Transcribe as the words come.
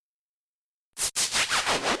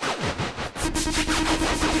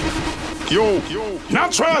You,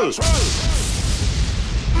 natural.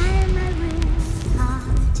 I'm a really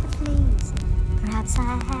hard to please. Perhaps I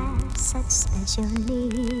have such special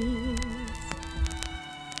needs.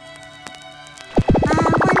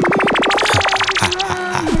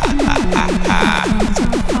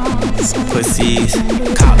 Pussies.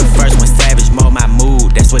 Caught the first one savage, mold my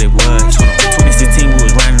mood, that's what it was. 2016 we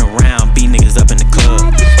was running around, beat niggas up in the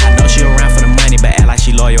club. I know she around for the money, but act like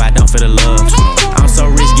she loyal, I don't feel the love. I'm so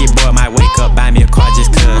rich, get bored, might wake up, buy me a car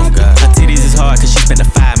just cause. Her titties is hard cause she spent the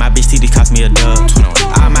 5, my bitch titties cost me a dub.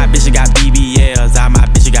 All my bitches got BBLs, all my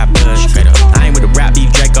bitches got buzz. I ain't with the rap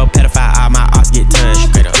beef, Draco, pedophile, all my arts get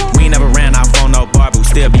touched. We ain't never ran off on no bar, but we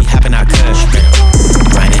still be hopping out cuss.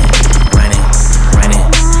 Running, running, running,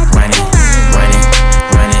 running, running,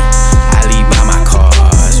 running. I leave by my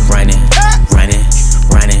cars. Running, running,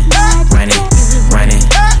 running, running, running,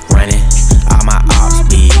 running. All my ops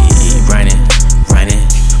be running, running,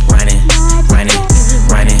 running, running,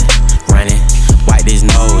 running, running. Wipe his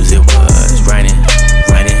nose, it was running,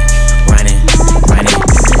 running, running, running,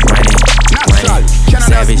 running, running.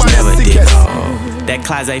 Savage never did no. That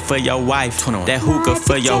closet for your wife, that hookah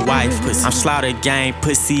for your wife. I'm slaughter gang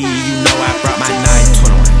pussy, you know I brought my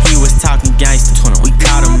knife. He was talking gangster, we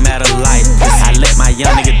caught him at a light. I let my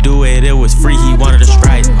young nigga do it, it was free, he wanted a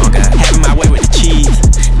strike. Having my way with the cheese,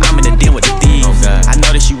 I'm in the den with the thieves. I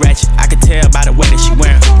know that she ratchet, I could tell by the way that she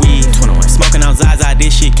wearing her weed. Smoking on Zaza,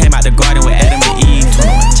 this shit came out the garden with Adam and Eve.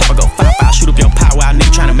 Chopper go 5-5, shoot up your pot while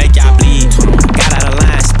nigga tryna make y'all bleed. Got out of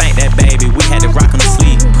line, spanked that baby, we had to rock on the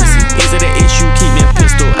sleep. Is it an issue? Keep me a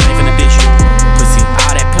pistol, I ain't finna dish you. Pussy,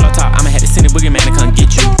 all that pillow talk, I'ma have to send a boogeyman to come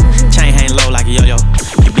get you. Chain hang low like a yo-yo,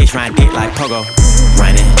 your bitch ride dick like pogo.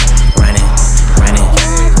 Running, running, running,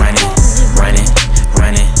 running, running,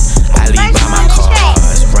 running. I leave by my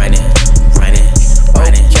cars. Running, running,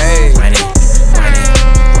 running, running, running,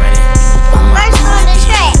 running. All my cars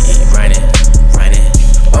running, running,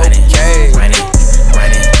 running, running,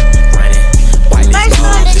 running, running. White this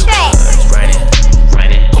nose, it was running,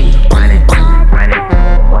 running, running, running, running.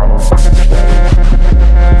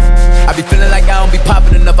 I be feeling like I don't be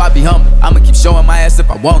popping enough, I be humble. I'ma keep showing my ass if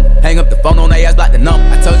I want it. Hang up the phone on they ass, block the number.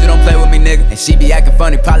 I told you don't play with me, nigga. And she be acting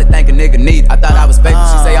funny, probably think a nigga need it. I thought I was fake,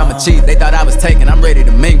 she say I'm a cheat. They thought I was taken, I'm ready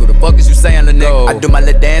to mingle. The fuck is you saying, lil' nigga? I do my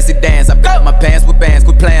little dancey dance, I fill up my pants with bands,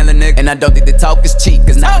 quit playing, lil' nigga. And I don't think they talk is cheap,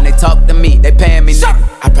 cause now when they talk to me, they paying me, nigga.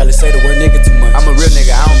 I probably say the word nigga too much. I'm a real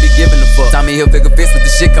nigga, I don't be giving a fuck. Tommy Hilfiger fist with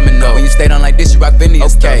the shit coming up. When you stay down like this, you rock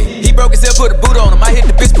Phineas. Okay. He broke his hip, put a boot on him. I hit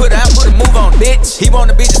the bitch, put her out, put a move on him. Bitch, he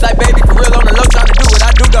wanna be just like baby, for real on the low, tryna do what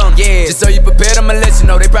I do, don't. Yeah, just so you prepared, I'ma let you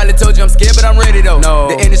know. They probably told you I'm scared, but I'm ready though.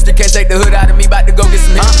 No, the industry can't take the hood out of me, bout to go get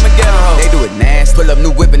some hits from a ghetto hoe. They do it nasty, pull up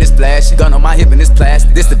new whip and it's flashy. Gun on my hip and it's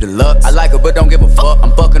plastic, this the deluxe. I like her, but don't give a fuck.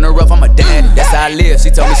 I'm fucking her up, I'm a daddy, that's how I live.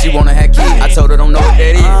 She told me she wanna have kids, I told her don't know what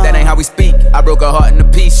that is. That ain't how we speak, I broke her heart in a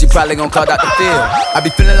piece. She probably gon' call Dr. Phil. I be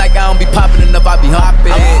feeling like I don't be popping enough, I be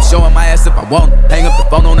hopping. Showing my ass if I want it. Hang up the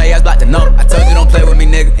phone on they ass, block the number. I told you don't play with me,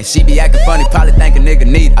 nigga. And she be acting funny, probably think a nigga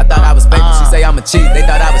need it. I thought I was fake, she say I'm a cheat. They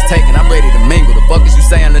thought I was taken, I'm ready to mingle. The fuck is you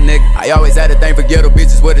saying, lil' nigga? I always had a thing for ghetto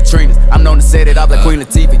bitches with the Trinas. I'm known to set it off like Queen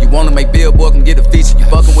Latifah. You wanna make Billboard, come get a feature. You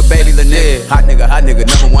fucking with baby lil' nigga. Hot nigga,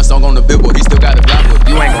 #1 song on the Billboard. He still got a block with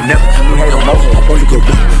you ain't gon' never. You hate on most. Booty go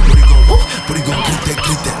what? Booty go what? Booty gon' get that,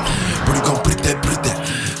 get that. Booty gon' put that, put that.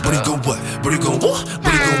 Booty go what? Booty go what?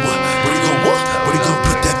 Booty go what? Booty go what? Booty go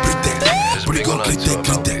put that, put that. Booty gon' get that,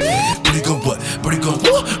 get that. Booty go what? Booty go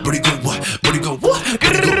what? Booty go what? Booty go what?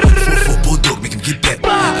 Booty go what? 4-4 bulldog, make him get back. I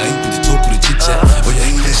ain't with the talk with the chit chat. Oh yeah,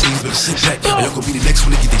 ain't that shit, better sit back. Or y'all gon' be the next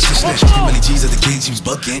one to get they shit snatched. Too many G's at the cage, he was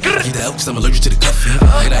bugging. I get out cause I'm allergic to the cuffing.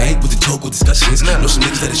 And I ain't with the talk with discussions. Know some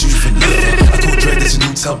niggas that is usually for nothing. I call Drake, that's a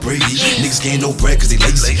new Tom Brady. Niggas gain no bread cause they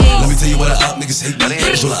lazy. Let me tell you why the op niggas hate me.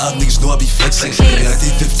 Cause all the op niggas know I be flexing. And I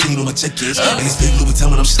did 15 on my check-ins. And it's big Louis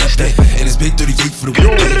Vuitton when I'm stepped in. And it's big 38 for the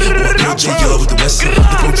weekday. Or I go J.O. with the West End.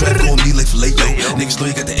 The pro traffic on me like filet-o. Niggas know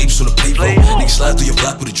you got the apes on the payroll. Niggas slide through your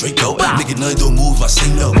block with a Draco. Nigga none don't move if I say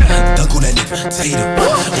no. Dunk on that nigga, Tatum.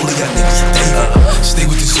 Only got niggas Tatum. Stay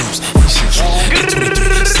with the souls,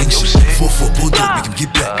 A23, sanction. 4-4 bulldog, make him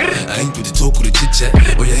get back. I ain't with the talk with the chit chat.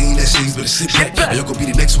 Oh yeah, ain't that shit, better sit back. Or y'all gon' be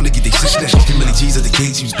the next one to get they shit snatched. Too many G's at the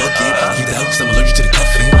cage, he was bugging. I get the out cause I'm allergic to the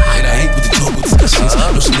cuffing. And I ain't with the talk with discussions.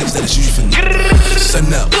 Know some niggas that is usually for niggas.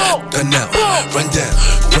 Sun out, gun out, run down,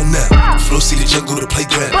 run out. Flow see the jungle to the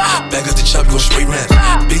playground. Back up the chop, you gon' spray round.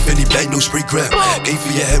 Big Fendi bag, no spray ground. Ain't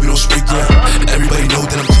for your head, we don't spray ground. Everybody know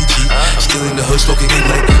that I'm GG. Still in the hood, smoking game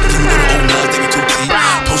like. Think we got our own lines, they be 2T.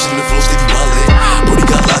 Posted in the flows, they be wildin'. Brody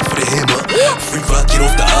got locked for the hammer. Free rock, get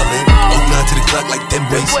off the island. 09 to the clock like them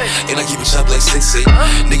ways. And I keep it chopped like sensei.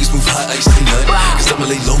 Niggas move hot, I stay nut. Cause I'ma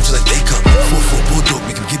lay low till I they come. 4-4 bulldog,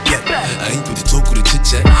 make him get back. I ain't with the talk or the chit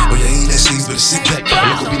chat. Oh, yeah, ain't that shit, better sit back.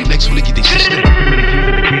 I'm gonna be the next one to get their shit straight.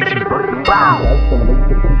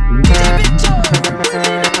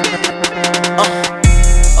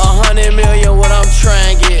 100 million, what I'm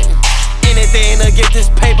trying to get. Anything to get this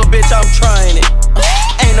paper, bitch, I'm trying it.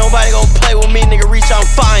 Ain't nobody gon' play with me, nigga, reach, I'm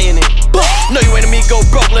buying it. No, you ain't me, go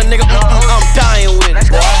broke, little nigga, I'm dying with it.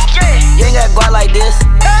 You ain't got guap like this.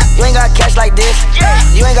 You ain't got cash like this.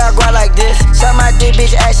 You ain't got guap like this. Suck my dick,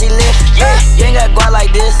 bitch, actually lift. You ain't got guap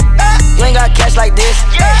like this. You ain't got cash like this.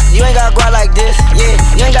 You ain't got guap like this. Yeah,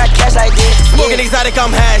 you ain't got cash like this. Smoking exotic,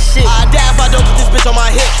 I'm high as shit. I die if I don't get this bitch on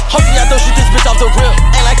my hip. Hopefully I don't shoot this bitch off the rip.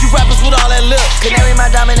 Ain't like you rappers with all that lip. Canary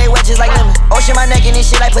my diamond, they wet just like lemon. Ocean my neck and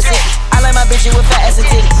this shit like Pacific. I like my bitches with fat ass and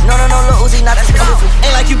titties. No, Lil Uzi, not this coming.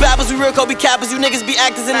 Ain't like you bappers, we real Kobe cappers. You niggas be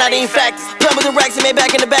actors and not even factors. Plum with the racks and made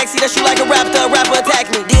back in the backseat. That shoot like a rapper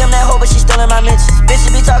attack me. DM that hoe, but she still in my mentions.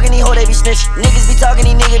 Bitches be talking, these hoe, they be snitch. Niggas be talking,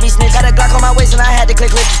 these niggas be snitch. Got a Glock on my waist and I had to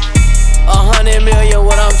click. 100 million,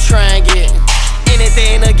 what I'm trying to get.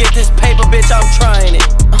 Anything to get this paper, bitch, I'm trying it.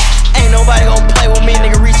 Ain't nobody gon' play with me,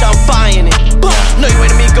 nigga, reach, I'm buying it. No, you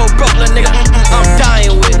ain't me, go broke, little nigga, I'm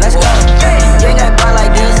dying with it. Let's go. You ain't got guap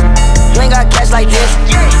like this. You ain't got cash like this.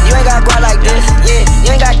 You ain't got guap like this. Yeah,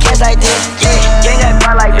 you ain't got cash like this. Yeah, you ain't got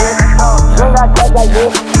guap like this. You ain't got cash like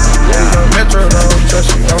this. Metro, don't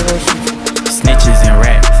trust you, don't trust you. Snitches and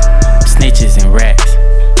rats, snitches and rats,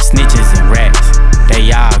 snitches and rats.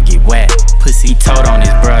 They all get whacked. Pussy told on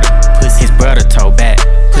his brother, pussy his brother told back.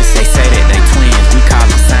 Pussy they say that they twins, we call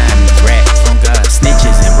them Siamese rats.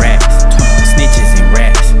 Snitches and rats, snitches and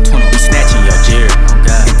rats. We snatching your jewelry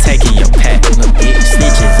and taking your pack.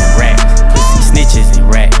 Snitches and rats, pussy snitches and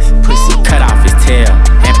rats. Pussy cut off his tail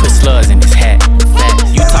and put slugs in his hat.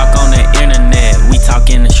 You talk on the internet, we talk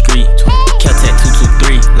in the street. Keltet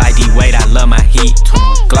 223, like D-Wade, I love my heat.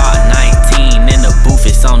 Glock 19 in the booth,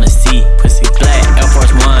 it's on the seat. Pussy black Air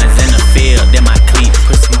Force Ones in the field, then my cleat.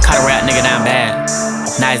 Pussy caught a rap nigga down bad.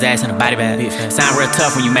 Nice ass in the body bag. Sound real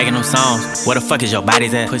tough when you making them songs. Where the fuck is your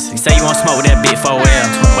body's at? Pussy. Say you want smoke with that big 4L.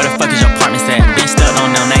 Where the fuck is your apartment's at? Bitch stuck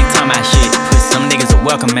on them, they ain't talking about shit. Pussy. Some niggas are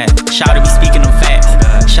welcome at. Shout to be speaking them facts.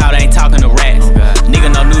 Shout ain't talking to rats.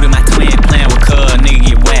 Nigga no new to my twin, playing with cuz, nigga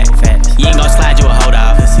get whacked. You ain't gon' slide you a hold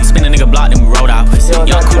off. Spin a nigga block, then we rolled off.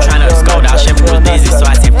 Young cool tryna scold out. Chef was busy, so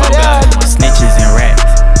I said fuck up. Snitches and rats.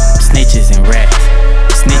 Snitches and rats.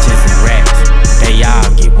 Snitches and rats. They all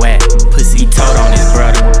get whacked. Pussy told on his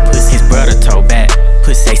brother. Pussy his brother told back.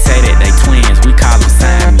 Pussy they say that they twins, we call them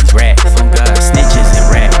Siamese rats. Snitches and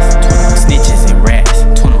rats. Snitches and rats.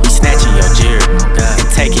 We snatching your jewelry and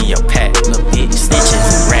taking your pack. Little bitch. Snitches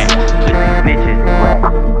and rats. Snitches and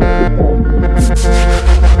rats.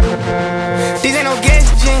 These ain't no guess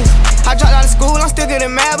jeans. I dropped out of school, I'm still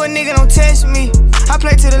getting mad, but nigga don't test me. I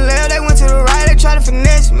play to the left, they went to the right, they try to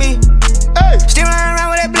finesse me. Hey. Still running around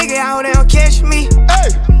with that blicky, I hope they don't catch me. Hey.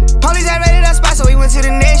 Police had raided that spot, so we went to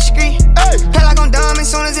the next street. Hey. Play like I'm dumb, as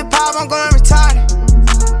soon as it pop, I'm going retarded.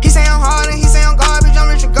 He say I'm hard and he say I'm garbage, I'm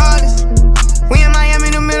rich regardless. We in Miami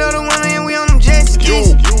in the middle of the winter and we on them jet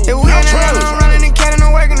skis. If we in Atlanta, I'm running and catting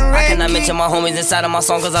and working the red. I cannot mention my homies inside of my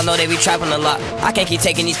song, cause I know they be trapping a lot. I can't keep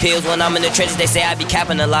taking these pills when I'm in the trenches, they say I be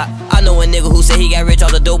capping a lot. I know a nigga who said he got rich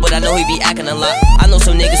off the dope, but I know he be acting a lot. I know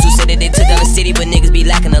some niggas who said that they took down the city, but niggas be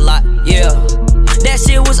lacking a lot. Yeah. That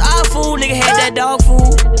shit was awful, nigga had that dog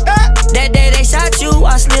food. That day they shot you,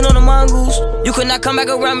 I slid on the mongoose. You could not come back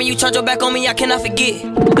around me, you turned your back on me, I cannot forget.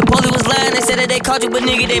 The police was lying, they said that they caught you, but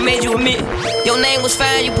nigga, they made you admit. Your name was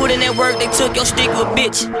fine, you put in that work, they took your stick, you a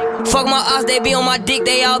bitch. Fuck my odds, they be on my dick,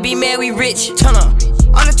 they all be mad, we rich. Turn up.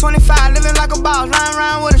 Under 25, living like a boss, lying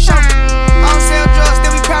around with a chauffeur. I don't sell drugs,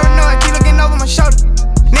 still be paranoid, keep looking over my shoulder.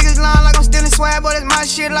 Niggas lying like I'm stealing swag, but it's my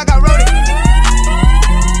shit like I wrote it.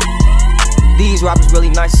 These rappers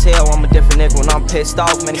really nice as hell, I'm a different nigga when I'm pissed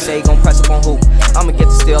off. Many say he gon' press up on who? I'ma get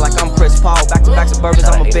the steal like I'm Chris Paul. Back to back suburbans,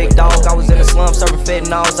 I'm a big dog. I was in the slum serving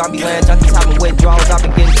fentanyls. I be laying junkies having withdrawals. I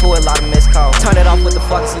been getting to a lot of missed calls. Turn it off, what the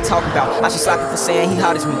fuck is he talking about? I should slap him for saying he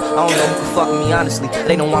hot as me. I don't know who can fuck with me honestly.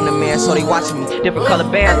 They know I'm the man, so they watching me. Different color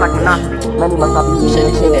bands like Monopoly. Many must not be shit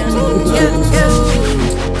and shit.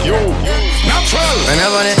 Yo, natural. Run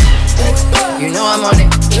up on it, you know I'm on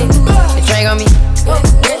it. The drag on me,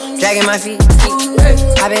 dragging my feet.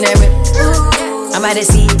 I've been that whip, I'm at the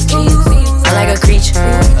sea. I'm like a creature,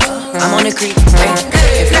 I'm on the creek.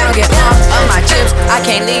 If I don't get off of my chips, I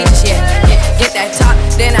can't leave this yet. Get that top,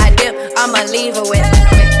 then I dip, I'ma leave her with.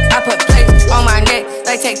 I put plates on my neck,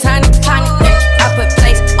 they take tiny. I put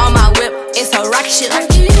plates on my whip, it's a rocket shit.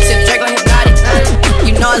 Sip Drake on hypnotic,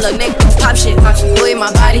 you know a little nigga pop shit. Bully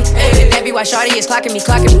my body, happy while shawty is clocking me.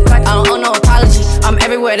 I don't owe no apology. I'm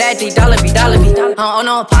everywhere that day, dollar be. I don't owe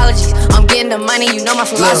no apologies. I'm getting the money, you know my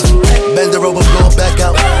philosophy. Bend her over, blow it back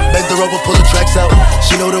out. Bend her over, pull the tracks out.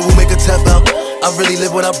 She know that we'll make her tap out. I really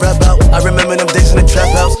live what I rap out. I remember them days in the trap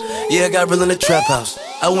house. Yeah, I got real in the trap house.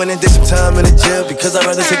 I went and did some time in the jail because I'd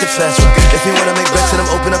rather take the fast route. If you wanna make bets, then I'm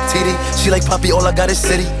open up TD. She like, Poppy, all I got is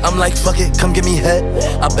city. I'm like, fuck it, come give me head.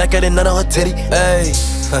 I back at it, none on her titty. Ayy.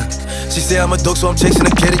 She say I'm a dog, so I'm chasing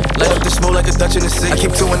a kitty. Light up the smoke like a Dutch in the city. I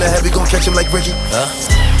keep two in the head, we gon' catch him like Ricky.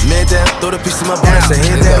 Man down, throw the piece to my brain, say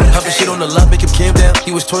hand down. Hopping shit on the lot, make him calm down.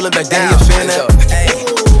 He was twirling back then, he a fan now.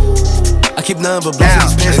 I keep none but blocks in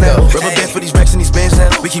these pants now. Rubber band for these racks and these bands now.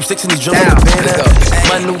 We keep sticks in these drums like a band now.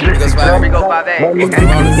 My new bitch goes 5. We go 5A.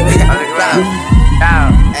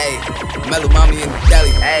 Hey, Mellow Mommy in the deli.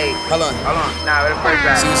 Hey, hold on. Nah, where the first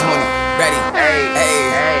guy? She was horny, ready. Hey.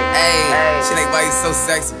 She like, why you so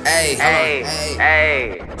sexy?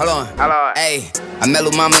 Hey. Hold on. Hey, I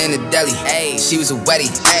Mellow Mama in the deli. Hey, she was a wetty.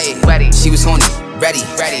 Hey, she was horny. Ready,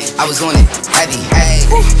 I was on it, heavy, hey.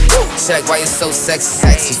 She like, why you so sexy?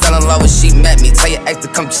 She fell in love when she met me. Tell your ex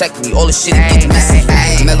to come check me. All the shit get messy.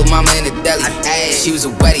 I met Lil' Mama in the deli. She was a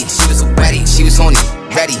wetty, she was on it,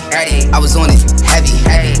 ready, I was on it, heavy,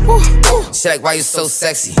 She like, why you so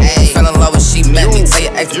sexy? Fell in love when she met me. Tell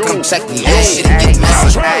your ex to come check me. All the shit get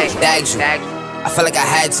messy. Bagged you. I felt like I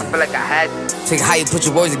had to. Take how you put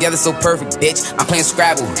your words together so perfect, bitch. I'm playing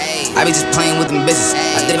Scrabble. I be just playing with them bitches.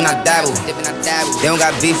 I dip and I dabble. They don't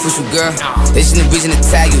got beef with you, girl. They just need a reason to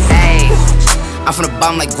tag you. I'm from the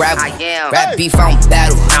bottom like gravel. Rap beef, I don't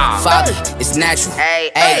battle. Father, it's natural.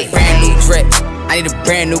 Brand new drip. I need a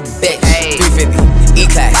brand new bitch. 350.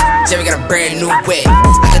 E-Class, Jerry got a brand new whip.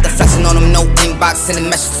 I got the flexing on him, no inbox, sending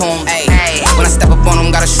messages to him. When I step up on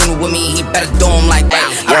him, got a shooter with me, he better do him like that.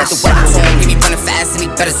 I got the weapon to him, he be running fast and he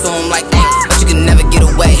better sue him like that. But you can never get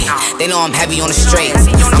away, they know I'm heavy on the straights.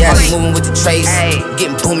 I'm probably moving with the trace,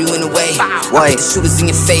 getting boom you in the way. I put the shooters in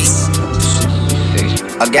your face.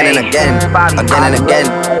 Again and again.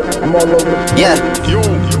 Yeah.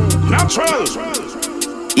 Natural.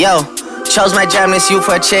 Yo. Chose my jam this youth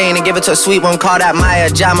for a chain and give it to a sweet one, call that Maya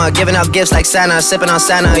Jama. Giving out gifts like Santa, sipping on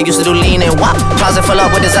Santa. Used to do lean and wop. Closet full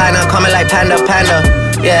up with designer, coming like Panda.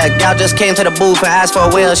 Yeah, gal just came to the booth and asked for a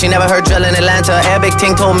wheel. She never heard drill in Atlanta. Arabic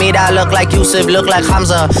ting told me that I look like Yusuf, look like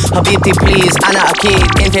Hamza. Habibti please, Ana Akid,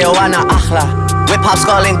 Inte Oana Akhla. Whip hop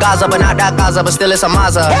skull in Gaza, but not that Gaza, but still it's a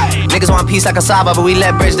Maza. Niggas want peace like a Saba, but we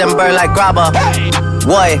let bridge them burn like grabba.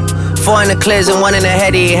 Boy. 4 in the clears and 1 in the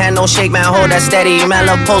heady. Hand don't shake, man, hold that steady. You man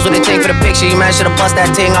love pose with a ting for the picture. You man should've bust that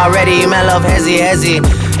ting already. You man love hezzy.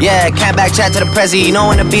 Yeah, can't back chat to the prezi. You know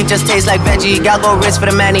when the beef just tastes like veggie. Gal go wrist for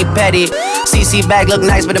the mani petty. CC bag look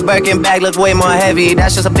nice, but the Birkin bag look way more heavy.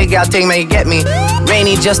 That's just a big gal ting, man, you get me.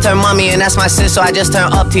 Rainy just turned mommy, and that's my sis, so I just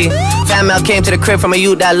turned up T. Fan mail came to the crib from a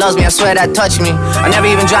youth that loves me. I swear that touched me. I never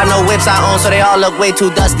even drive no whips I own, so they all look way too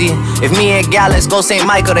dusty. If me and gal, let's go St.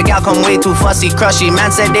 Michael. The gal come way too fussy, crushy. Man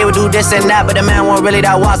said they would do this and that, but the man wasn't really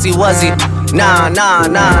that wassy, was he? Nah,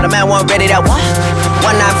 the man wasn't ready that what?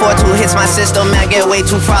 1942 hits my system, man, get way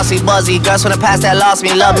too frosty, buzzy. Girls from the past that lost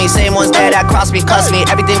me, love me. Same ones there that crossed me, cuss me.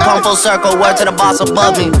 Everything come full circle, word to the boss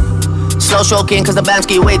above me. Slow stroking, cause the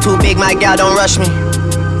Bamski way too big, my gal don't rush me.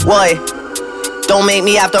 What? Don't make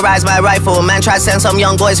me have to rise my rifle. Man, try to send some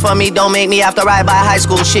young boys for me. Don't make me have to ride by high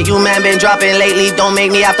school. Shit, you man been dropping lately. Don't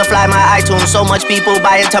make me have to fly my iTunes. So much people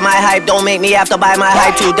buy into my hype. Don't make me have to buy my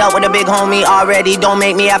hype too. Dealt with a big homie already. Don't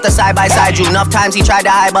make me have to side by side you. Enough times he tried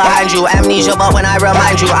to hide behind you. Amnesia, but when I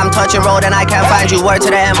remind you, I'm touching road and I can't find you. Word to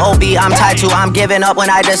the MOB, I'm tied to. I'm giving up when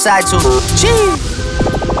I decide to. Jeez.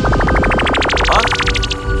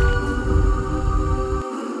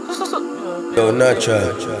 Yo,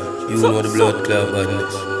 natural. You know the blood clot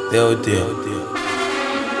badness. They out there.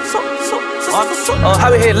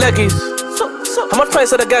 How we hit leggies? How much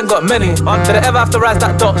price of the gang got many? Did I ever have to rise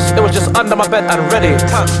that dots? It was just under my bed and ready.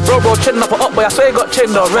 Bro, chin up or up, boy, I swear he got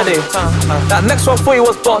chinned already. That next one for you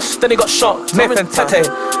was boss, then he got shot. Nathan Tete.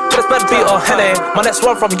 This bad beat or Henny. My next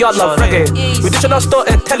one from Yard Love Reggae. We ditching our store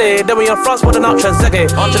in Telly. Then we in France with an ultra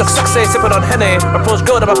zeggy. She look sexy, sipping on Henny. My pros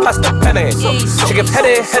good, I'm a past the penny. She give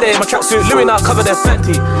heady. My tracksuit Louis now covered in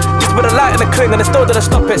Fenty. Used to put a light in the cling and it still didn't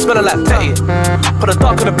stop it, smelling like Petty. Put a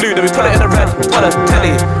dark in the blue, then we put it in the red. Put a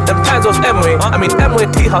telly. Them times was M-way. I mean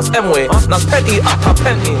M-way, T-house, M-way. Now Penty, up,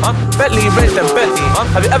 Penty. Bentley, raised them Bentley.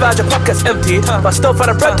 Have you ever had your pockets empty? But still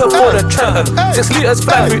find a bread to afford a Trenton. 6 litres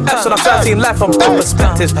flying through F's and I'm 13 life from both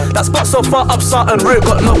perspectives. That spot so far up Sarton Route,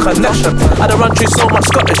 got no connection. I done run through so much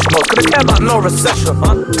Scottish notes, couldn't care about no recession.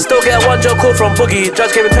 Still get a 1 joke call from Boogie.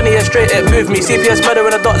 Judge gave me 20 years straight, it moved me. CPS murder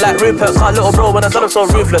in a dot like Rupert. Can't little bro when I done him so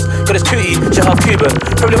ruthless. cause it's tootie, she half Cuban.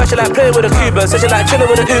 Probably why she like playing with a Cuban, so she like chilling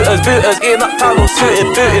with the booters, eating up time all suited,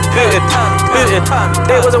 booted.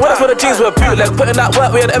 They wasn't with us when the jeans were bootleg, putting that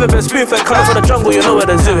work we had ever been spoon-fed. Coming from the jungle, you know where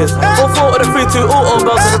the zoo is. 4-4 or the 3-2, all on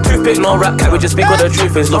bells is a toothpick. No rap cat, we just speak what the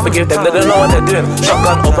truth is. Lord forgive them, they don't know what they're doing.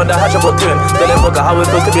 Shotgun, open the hatch, what doing. They didn't look at how we're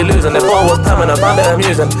supposed to be losing. They thought it was time and I found it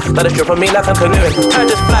amusing. That is strip from me like I'm canoeing. Time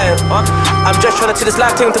just flying, I'm just trying to see this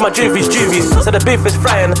live thing to my juvies. So the beef is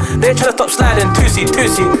frying, they ain't trying to stop sliding. Tootsie.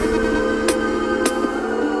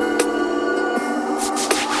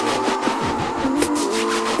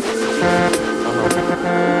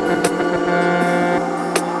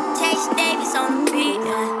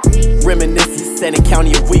 Reminiscing, Senate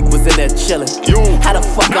County a week was in there chillin'. How the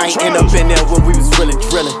fuck I ain't end up in there when we was really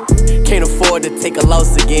drillin'? Can't afford to take a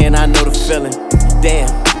loss again, I know the feeling. Damn,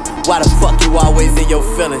 why the fuck you always in your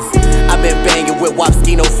feelings? I been banging with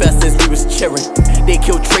Wapskino Fest since we was cheering. They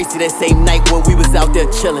killed Tracy that same night when we was out there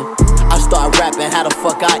chillin'. I started rapping, how the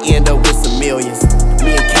fuck I end up with some millions?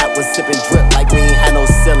 Me and Cat was sippin' drip like we ain't had no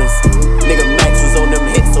ceilings. Nigga Max was on them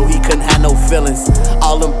hits so he couldn't have no feelings.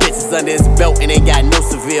 All them bitches under his belt and ain't got no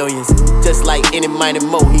civilians. Just like any minded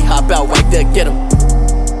Mo, he hop out right there, get him.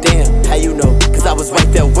 Damn, how you know? Cause I was right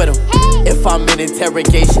there with him. If I'm in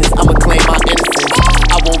interrogations, I'ma claim my innocence.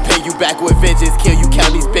 I won't pay you back with vengeance, kill you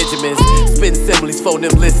count these Benjamins. Spitting similes, phone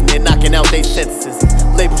them listening, knocking out they sentences.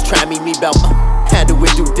 Labels try me bout handle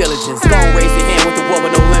with due diligence. Gon' raise your hand with the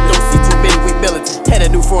woman, no limit. Don't see too many, we militant. Had a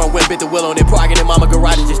new foreign whip, bit the wheel on it. Parking in mama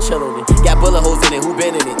garage and just chill on it. Got bullet holes in it, who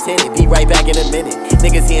been in it? Tenant, be right back in a minute.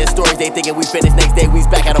 Niggas hearing stories, they thinking we finished. Next day we's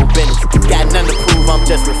back, I don't business. Got nothing to prove, I'm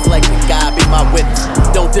just reflecting. God be my witness.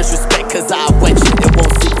 Don't disrespect, cause I wet you and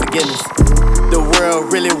won't seek forgiveness. The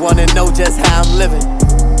world really wanna know just how I'm living.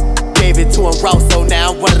 Gave it to him raw, so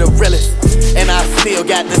now I'm one of the realest. And I still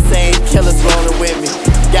got the same killers rolling with me.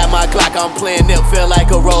 Got my Glock, I'm playing nip, feel like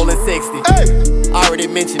a rolling 60. Already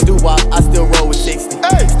mentioned doo-wop, I still roll with 60.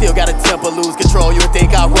 Still got a temper, lose control, you would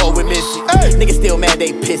think I roll with Missy. Niggas still mad,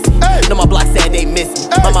 they pissy. Know my block said they miss me.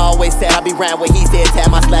 Mama always said I be round when he said tap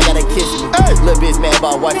my slack, gotta kiss me. Little bitch mad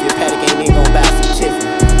about wife, your paddock ain't even gon' buy some Tiffany.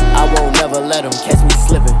 I won't never let them catch me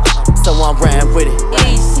slipping. So I'm riding with it.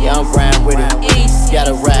 Yeah, I'm riding with it.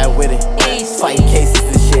 Gotta ride with it. Fighting cases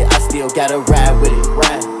and shit, I still gotta ride with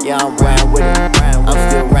it. Yeah, I'm riding with it. I'm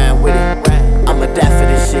still riding with it. I'ma die for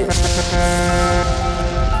this shit.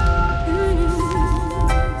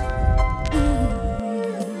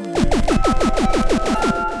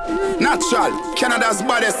 Natural, Canada's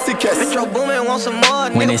baddest, sickest. Metro Boomin want some more.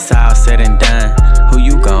 When it's all said and done, who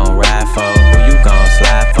you gon' ride for? Who you gon'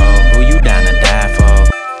 slide for? Who you down to die for?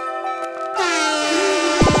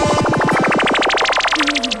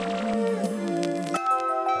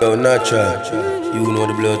 Yo, Natural, you know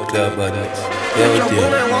the blood club badness.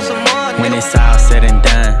 When it's all said and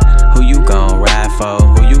done, who you gon' ride for?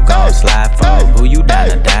 Who you gon' slide for? Who you down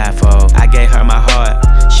to die for? I gave her my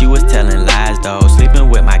heart, she was telling lies though. Sleeping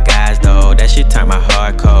with my guys though, that shit turned my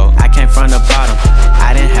heart cold. I came from the bottom,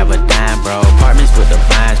 I didn't have a dime bro. Apartments with the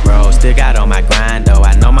blinds bro, still got on my grind though.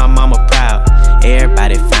 I know my mama proud,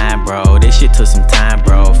 everybody fine bro. This shit took some time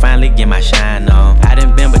bro, finally get my shine on. I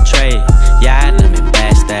done been betrayed, yeah I done been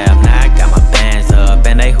backstabbed. Now I got my bands up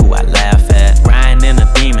and they who I laugh at. Riding in a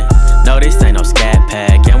demon, no this ain't no scat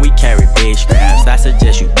pack. And we carry big scraps, I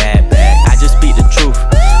suggest you bad back. I just speak the truth,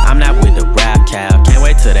 I'm not with the rap cow. Can't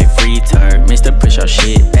wait till they free turd, Mr. Push your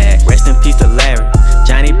shit back. Rest in peace to Larry,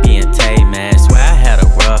 Johnny B and Tay man. Swear I had a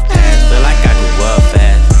rough past, feel like I grew up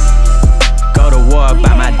fast. Go to war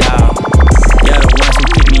by my dog, you're the ones who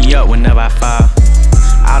pick me up whenever I fall.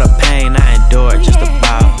 All the pain I endured just a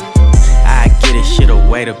ball. I get this shit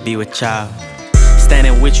away to be with y'all.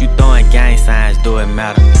 Standing with you throwing gang signs, do it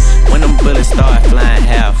matter. When them bullets start flying,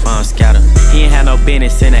 half on scatter. He ain't had no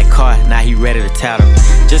business in that car, now he ready to tattle.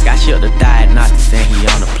 Just got shipped to diagnostics and he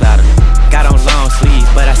on the platter. Got on long sleeves,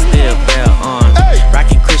 but I still fell on.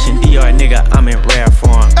 Rockin' Christian Dior, nigga, I'm in rare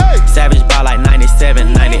form. Savage ball like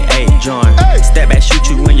 97, 98 joint. Step back, shoot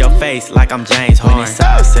you in your face like I'm James Horn. When it's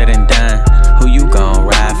all said and done, who you gon'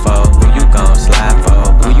 ride for? Who you gon' slide for?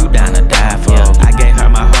 Who you down to die for? I gave her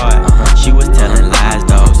my heart, she was telling lies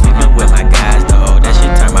though. Sleeping with my guys though, that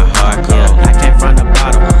shit turned my heart cold. I came from the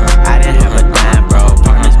bottom, I didn't have a dime bro.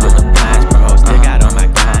 Partners with the blinds bro, still got on my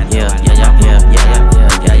grind.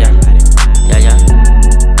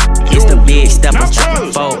 It's the big stepper,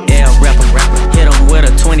 4L rapper. Hit him with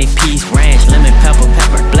a 20-piece ranch, lemon pepper.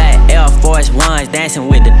 Black Air Force Ones, dancing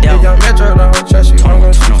with the devil.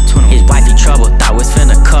 His wifey trouble, thought was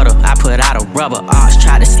finna cut her. I put out a rubber, ox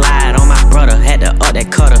tried to slide on my brother. Had to up that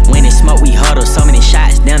cutter, when it smoke we huddle. So many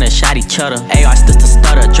shots, down and shot each other. AR stood to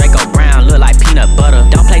stutter, Draco Brown look like peanut butter.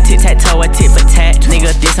 Don't play tic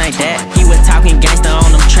like that. He was talking gangster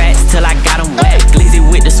on them tracks till I got him wet. Glizzy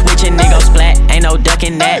with the switch and nigga splat, ain't no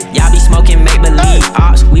ducking that. Y'all be smoking make believe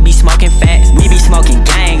ops, we be smoking facts. We be smoking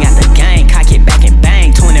gang after gang, cock it back and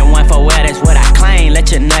bang. 21 for well, that's what I claim.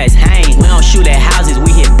 Let your nuts hang. We don't shoot at houses,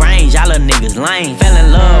 we hit brains. Y'all little niggas lame. Fell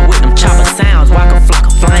in love with them chopper sounds, walk a flock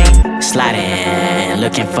of flame. Sliding,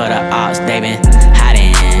 looking for the ops, they been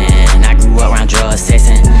hiding. I grew up around drugs, sex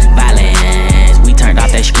and violence. We turned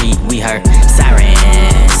off that street, we heard sirens.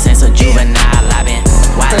 Since a juvenile, I've been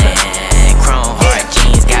wildin'. Chrome hard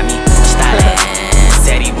jeans got me stylin'.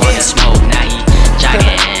 Said he wanted smoke, now he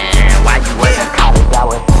jogging. Why you wasn't college?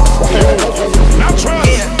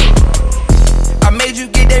 I made you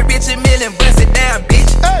get that rich and million, bust it down, bitch.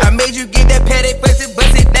 I made you get that patty, bust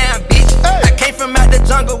it down, bitch. I came from out the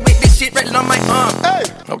jungle with this shit right on my arm.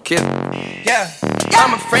 No kidding. Yeah,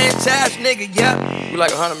 I'm a franchise nigga, yeah. We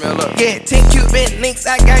like 100 mil up. Yeah, 10 Cuban links,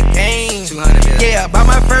 I got game. 200 mil. Yeah, bought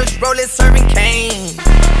my first roller serving cane.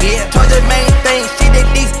 Yeah, told the main thing, she did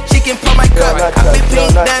these, she can pull my cup. I put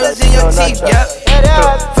pink diamonds in your teeth, yup.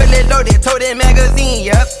 Fully loaded, told that magazine,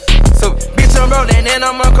 yup. So, bitch, I'm rolling and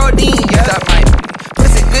I'm on codeine, yup.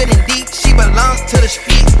 Pussy good and deep, she belongs to the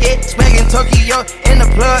streets, yeah. Swaggin' Tokyo in the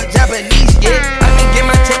plug, Japanese, yeah. I been get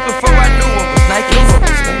my check before I knew what was Nike.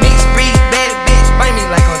 Mixed breed, bad bitch, bite me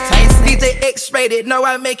like on Tyson. DJ X-rated, know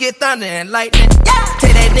I make it thunder and lightning.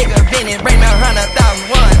 Take that nigga Benny, bring me 100,000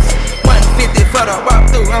 ones. 150 for the walk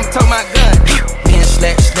through, I'm told my gun. Being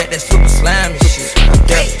slack, that super slimy shit.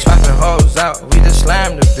 Yeah, chopping hoes out, we just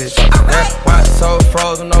slammed the bitch. Yeah, watch so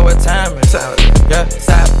frozen, know what time it is. Yeah,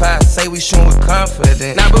 side pie, say we shoot with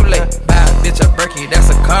confidence. Now bootleg, buy a bitch a Berkey, that's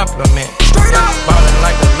a compliment. Straight up, ballin'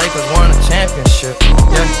 like the Lakers won a championship.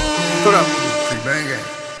 Yeah, put up, bang it.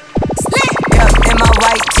 Yeah, in my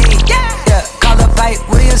white tee. Yeah, call the Pipe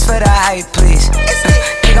Williams for the hype, please.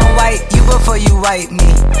 They gon' wipe you before you wipe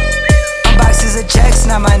me. Boxes of checks,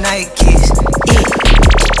 not my Nikes.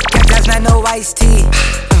 That's not no iced tea.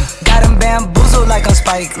 Got them bamboozled like I'm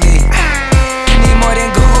Spike Lee. You need more than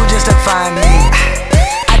Google just to find me.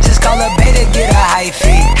 I just call a beta, get a high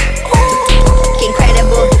fee.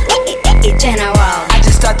 Incredible, general. I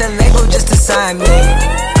just start the label just to sign me.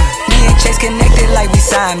 Me and Chase connected like we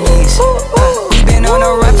Siamese. We been on a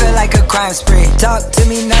run, feel like a crime spree. Talk to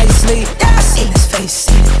me nicely, I seen his face.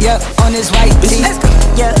 Yeah, on his white tee.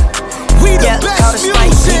 Yeah. We the best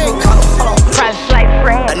music. Private flight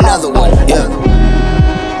friend. Another one, yeah.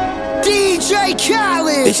 DJ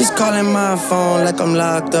Khaled. Bitches calling my phone like I'm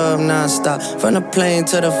locked up non-stop. From the plane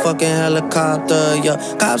to the fucking helicopter, yeah.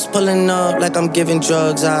 Cops pulling up like I'm giving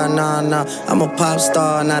drugs, nah. I'm a pop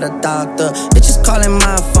star, not a doctor. Bitches calling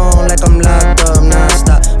my phone like I'm locked up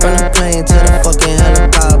non-stop. From the plane to the fucking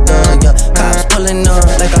helicopter, yeah. Cops pulling up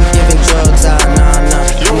like I'm giving drugs, nah.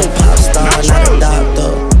 I'm a pop star, not a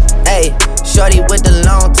doctor. Ayy, shorty with the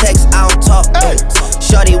long text, I don't talk.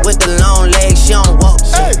 Shorty with the long legs, she don't walk.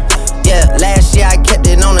 Yeah, last year I kept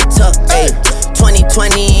it on the tuck. Ayy,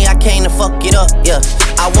 2020 I came to fuck it up. Yeah,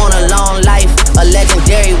 I want a long life, a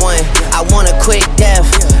legendary one. I want a quick death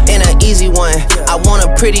and an easy one. I want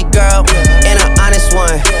a pretty girl and an honest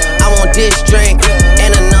one. I want this drink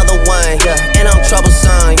and another one. Yeah, and I'm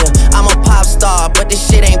troublesome. Yeah, I'm a pop star, but this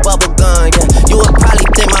shit ain't bubblegum. Yeah, you would probably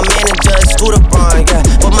think my manager is Scooter Braun. Yeah,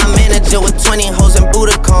 but my manager with 20 hoes and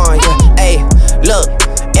Budokan. Yeah, ayy, look.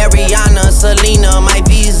 Ariana, Selena, my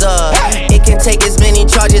visa. It can take as many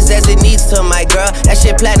charges as it needs to, my girl. That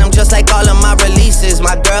shit platinum just like all of my releases,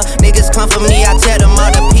 my girl. Niggas come for me, I tear them all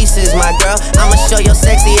to pieces, my girl. I'ma show your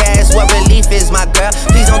sexy ass what relief is, my girl.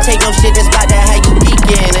 Please don't take no shit that's about to have you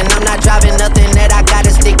geeking. And I'm not driving nothing that I gotta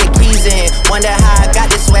stick the keys in. Wonder how I got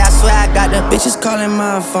this way, I swear I got the bitches calling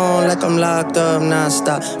my phone like I'm locked up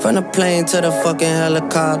non-stop. From the plane to the fucking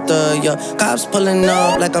helicopter, yeah. Cops pulling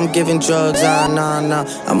up like I'm giving drugs, nah.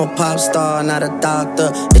 I'm a pop star, not a doctor.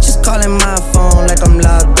 Bitches calling my phone like I'm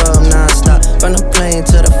locked up non-stop. From the plane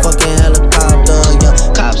to the fucking helicopter, yeah.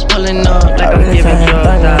 Cops pulling up like I'm giving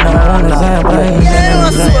drugs,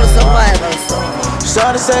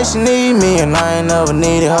 Shorty say she need me and I ain't never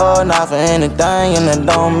needed her, not for anything, and that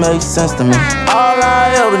don't make sense to me. All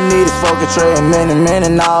I ever need is fucking tray and many,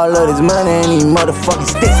 and all of this money and these motherfucking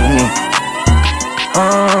sticks with me.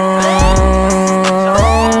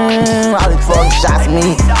 All these fucking shots at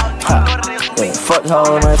me. Yeah, fuck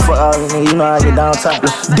hoes, man, fuck all these niggas, you know how I get down top.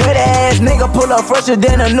 Good ass nigga pull up fresher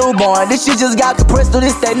than a newborn. This shit just got compressed to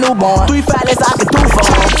this that newborn. 3 5 less I can do for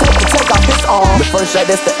him. Take off his arm. first shot,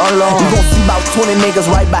 that's the alarm. You gon' see about 20 niggas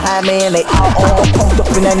right behind me, and they all on. Pumped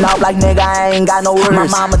up in that knob like nigga, I ain't got no words. My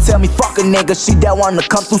mama tell me, fuck a nigga, she that one to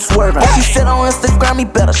come through swerving. She said on Instagram, he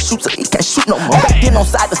better shoot, so he can't shoot no more. Back then on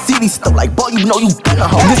side the CD stuff like, boy, you know you been a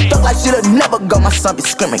hoe. This stuff like shit'll never go, my son be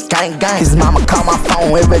screaming, gang, gang. His mama call my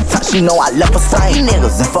phone every time she know I left her same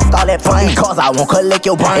niggas. And fuck all that brain, cause I won't collect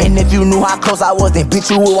your brain. And if you knew how close I was, then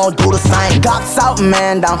bitch, you won't do the same. Gops out,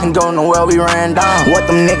 man, down, can go nowhere, we ran down. What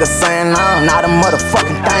them niggas saying now, not a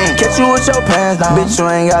motherfucking thing. Catch you with your pants down, bitch, you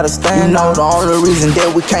ain't gotta stand. You know the only reason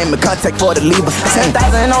that we came in contact for to leave us.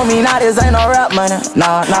 10,000 on me, now this ain't no rap money.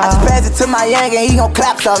 Nah, nah. I just pass it to my young and he gon'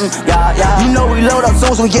 clap something. Yeah, yeah. You know we load up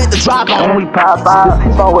soon as we get the drop on. We pop out,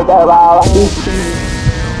 fuck with that ride like this.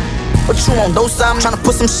 What you on those sides? I'm tryna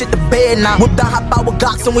put some shit to bed now. Whip down, hop out with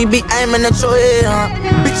Glocks and we be aiming at your head, huh?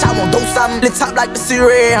 Bitch, I want those sides, lit top like the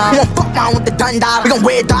cereal, huh? We gon' fuck around with the dun dog. We gon'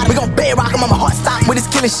 red dot, we gon' bed rock him on my heart stop. With this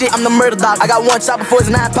killing shit, I'm the murder dog. I got one chopper for his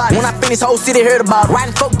 9 pot. When I finish, whole city heard about it.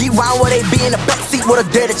 Riding folk deep round where they be in the backseat with a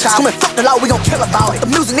dirty child. Screaming, fuck the law, we gon' kill about it. The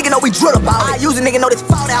music nigga know we drill about it. I use a nigga know this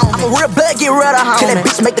fall down. I'm a real blood, get rid of home. Kill that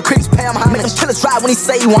bitch, make the critics pay him home. Make them killers drive when he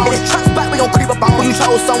say you want. In this trap spot, we gon' creep up on. You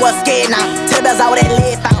chose somewhere scared now. Tell bells out with that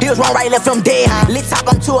lead found. Heels wrong, right, left him dead. Lit top,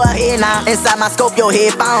 I'm to her head now. Inside my scope, your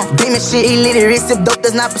headphone. Demon shit, illiterate, sip dope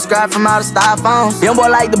that's not prescribed from out of styrofoams. Young boy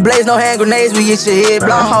like the blaze, no hand grenades, we get your head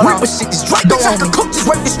blown. Ripper shit, this drop bitch, I can cook, just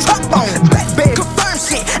work this truck on. Back bed, confirm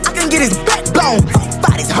shit, I can get his back blown.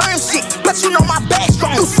 Fight his herm shit, but you know my back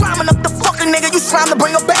strong. You sliming up the fucking nigga, you slime to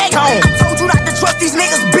bring her back home. I told you not to trust these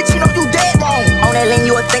niggas, bitch, you know you dead wrong. On that lane,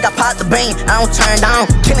 you would think I popped the bean, I don't turn down.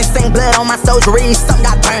 Killing same blood on my soldiery, something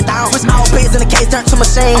got burned down. Switch my old pins in the case, turn to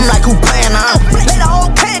machine. I'm like, who playing now? Lay the whole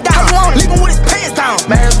pan down, you won't leave him with his pants down.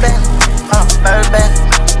 Bird back,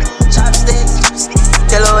 chopsticks,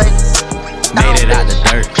 kilowatt. Made it out the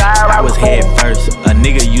dirt, I was head first. A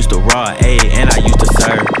nigga used to raw, ayy, and I used to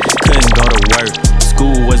serve. Couldn't go to work,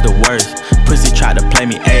 school was the worst. Pussy tried to play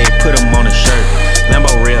me, ayy, put him on a shirt.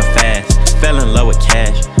 Lambo real fast, fell in love with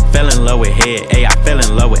cash. Fell in love with head, ayy, I fell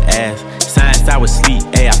in love with ass. Science, I was sleep,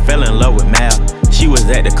 ayy, I fell in love with math. She was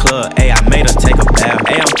at the club, ayy, I made her take a bath.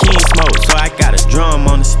 Ayy, I'm King Smoke, so I got a drum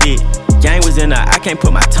on the stick. Gang was in her, I can't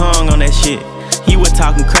put my tongue on that shit. He was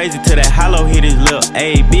talking crazy till that hollow hit his lip.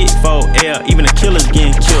 Ayy, big 4L, even the killers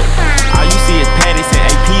getting killed. All you see is patties and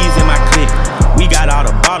APs in my clique. We got all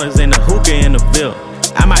the bottles and the hookah in the Ville.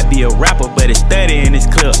 I might be a rapper, but it's 30 in this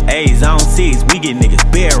clip. Ayy, zone 6, we get niggas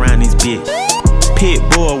bare around this bitch. Pit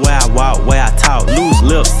bull where I walk, where I talk. Loose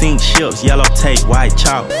lips, sink ships, yellow tape, white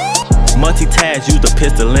chalk. Multitask, use the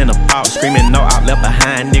pistol in the pop. Screaming no out left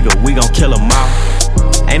behind, nigga, we gon' kill 'em all.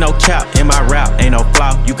 Ain't no cap in my rap, ain't no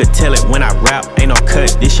flaw. You could tell it when I rap, ain't no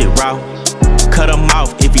cut, this shit raw. Cut him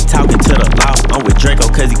off if he talking to the law. I'm with Draco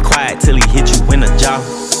cause he quiet till he hit you in the jaw.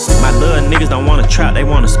 My little niggas don't wanna trap, they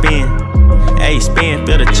wanna spin. Ayy, spin,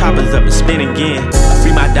 fill the choppers up and spin again.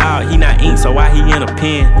 Free my dog, he not ink, so why he in a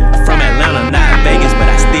pen? From Atlanta, not Vegas, but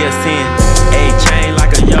I still sin. Ayy, chain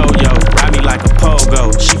like a yo-yo, ride me like a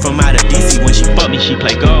pogo. She from out of DC, when she fuck me, she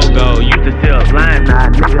play go-go. Used to sell blind eye,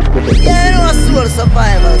 Yeah, I swear to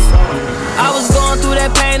survivors. I was going through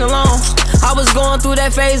that pain alone. I was going through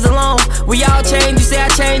that phase alone. We all changed, you say I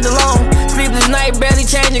changed alone. Sleepless night, barely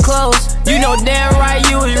changing clothes. You know damn right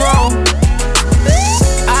you was wrong.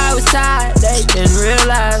 I was tired, they didn't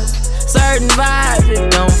realize. Certain vibes,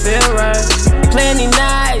 it don't feel right. Plenty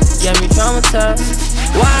nights, get me traumatized.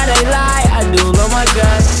 Why they lie, I do, oh my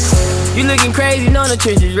God. You looking crazy, know the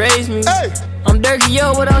trenches raised me. Hey. I'm Dirky,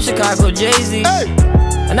 yo, but I'm Chicago Jay-Z. Hey.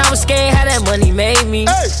 And I was scared how that money made me.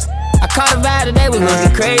 Hey. I caught a vibe today, was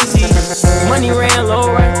looking crazy. Money ran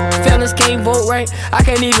low, right? Fellas can't vote right. I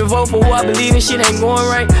can't even vote for who I believe in, shit ain't going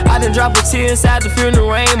right. I done dropped a tear inside the funeral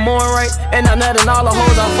rain, more right. And I nut and all the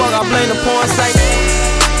hoes I fuck, I blame the porn site.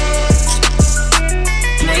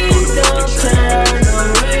 Please don't turn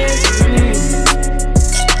away from me.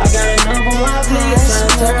 I got enough on my plate, can't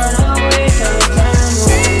turn away, can't turn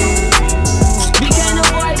away. Became the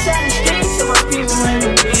voice out the street, so my people ain't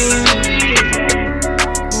believe me.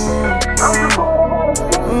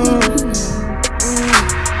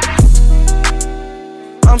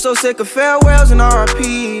 I'm so sick of farewells and RIP.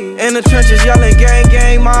 In the trenches yelling gang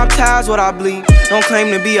gang, mob ties what I bleed. Don't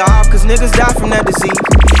claim to be a op cause niggas die from that disease.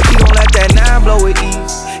 He gon' let that 9 blow with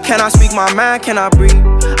ease. Can I speak my mind, can I breathe?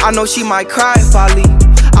 I know she might cry if I leave.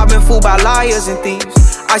 I've been fooled by liars and thieves.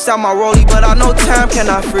 I out my rollie, but I know time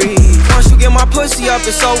cannot freeze. Once you get my pussy up,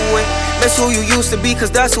 it's over with. Miss who you used to be, cause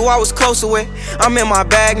that's who I was closer with. I'm in my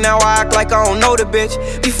bag now, I act like I don't know the bitch.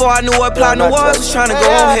 Before I knew what platinum was tryna go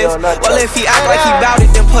on his. Well, if he act like he bout it,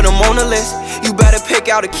 then put him on the list. You better pick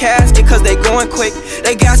out a casket, cause they going quick.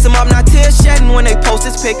 They gassed him up, not tears shedding when when they post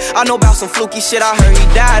his pic. I know about some fluky shit, I heard he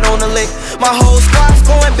died on the lick. My whole squad's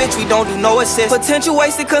going, bitch, we don't do no assist. Potential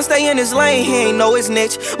wasted, couldn't stay in his lane, he ain't know his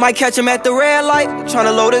niche. Might catch him at the red light,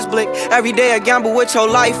 tryna load his blick. Every day a gamble with your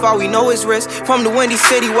life, all we know is risk. From the Windy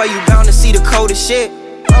City where you bound to see the coldest shit.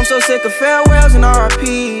 I'm so sick of farewells and RIP.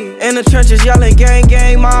 In the trenches yelling gang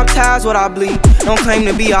gang, mob ties what I bleed. Don't claim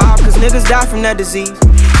to be a op, cause niggas die from that disease.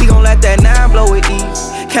 He gon' let that 9 blow with ease.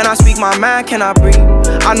 Can I speak my mind, can I breathe?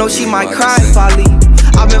 I know she might cry if I leave.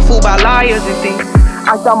 I've been fooled by liars and thieves.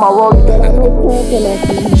 I thought my role was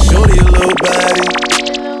Shorty a little body,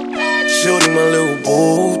 shorty my little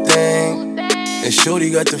boo thing. And shorty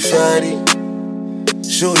got the fatty,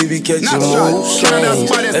 shorty be catching moves.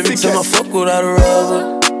 Every time I fuck without a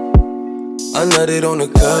rubber, I nutted on the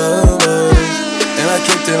covers. And I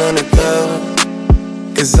kept it on the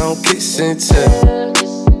cover, cause I don't kiss and tell.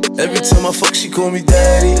 Every time I fuck, she call me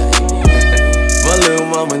daddy. My little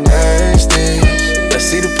mama nasty. I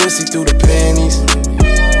see the pussy through the panties.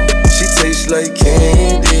 She tastes like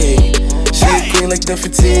candy. She a queen like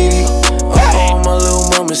Nefertiti. Oh, my little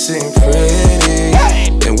mama sitting pretty.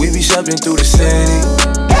 And we be shopping through the city.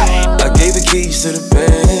 I gave the keys to the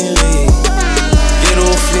Bentley. Get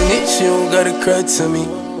off your niche, you don't gotta cry to me.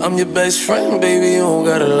 I'm your best friend, baby, you don't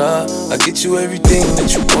gotta lie. I get you everything that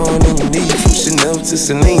you want and you need. From Chanel to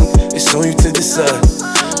Celine, it's on you to decide.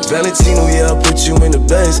 Valentino, yeah, I put you in the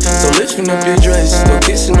best. So lifting up your dress, start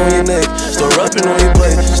kissing on your neck, start rubbing on your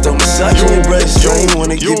butt, start massaging your breast. I ain't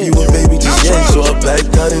wanna give you a baby just yet, so I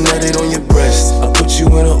backed out and nutted on your breast. I put you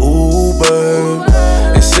in an Uber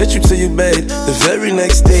and sent you to your bed. The very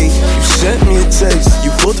next day, you sent me a text. You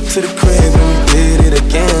pulled up to the crib and we did it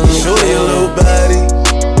again. Show your little body,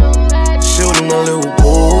 shorty my little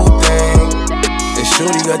boo thing. And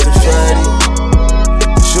shorty got the fatty,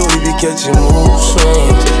 shorty be catching moves.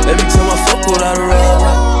 Every time I fuck without a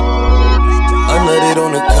rubber, I nutted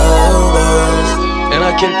on the covers. And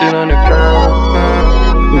I kept it on the cover.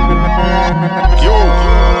 Yo,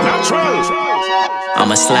 natural.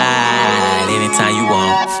 I'ma slide anytime you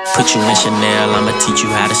want. Put you in Chanel, I'ma teach you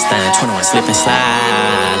how to stand. 21, slip and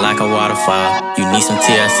slide like a waterfall. You need some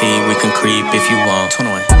TLC, we can creep if you want.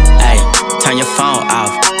 21, hey, turn your phone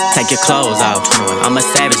off, take your clothes off. 21, I'm a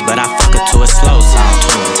savage, but I fuck her to a slow song.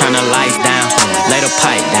 21, turn the lights down, 21, lay the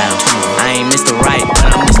pipe down. 21, I ain't Mr. Right, but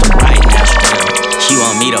I'm Mr. Right now. She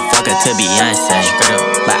want me to fuck her to Beyonce,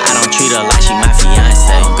 but I don't treat her like she my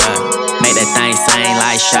fiance. Make that thing sing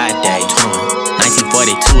like Sade.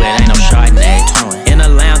 1942, it ain't no Chardonnay. In a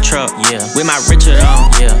lounge truck, yeah, with my Richard on.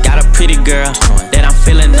 Yeah, got a pretty girl that I'm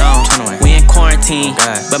feeling on. We in quarantine,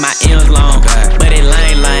 but my M's long. But it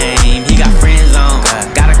lame, he got friends on.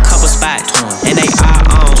 Got a couple spots, and they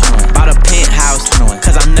all on. Bought a penthouse,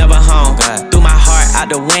 cause I'm never home. Threw my heart out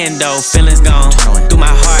the window, feelings gone. Threw my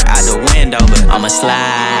heart out the window, but I'ma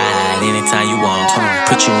slide anytime you want.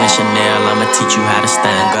 Put you in Chanel, I'ma teach you how to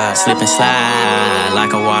stand. Slip and slide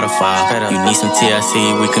like a waterfall. You need some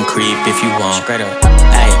TLC, we can creep if you want.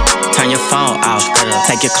 Hey, turn your phone off,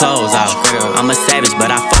 take your clothes off. I'm a savage,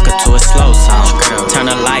 but I fuck her to a slow song.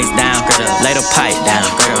 Turn the lights down, lay the pipe down.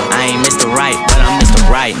 I ain't Mr. Right, but I'm Mr.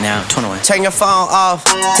 Right now. 21. Turn your phone off,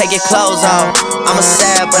 take your clothes off. I'm a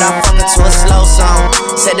sad, but I fuck her to a slow song.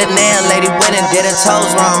 Said the nail lady went and did her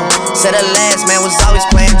toes wrong. Said the last man was always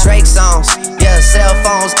playing Drake songs. Yeah, cell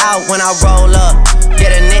phones out when I roll up.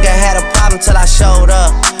 Yeah, the nigga had a problem till I showed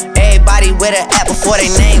up. Everybody with an app before they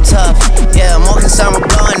name tough. Yeah, more concerned with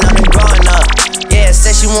blowing up than growing up. Yeah,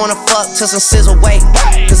 said she wanna fuck till some scissor wait.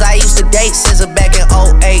 Cause I used to date scissor back in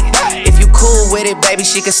 08. If you cool with it, baby,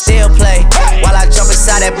 she can still play. While I jump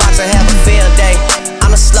inside that box and have a field day.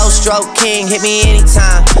 I'm a slow stroke king, hit me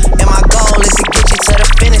anytime. And my goal is to get you to the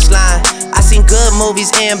finish line. I seen good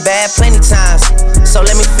movies and bad plenty times. So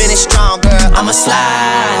let me finish strong, girl. I'ma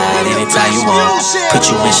slide anytime you want. Put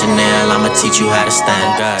you in Chanel, I'ma teach you how to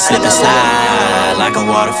stand. Slip and slide like a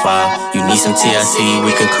waterfall. You need some TLC,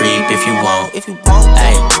 we can creep if you want.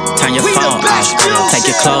 Hey, turn your phone off, take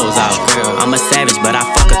your clothes off. I'm a savage, but I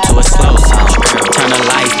fuck her to a slow song. Turn the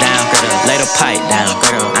lights down, lay the pipe down.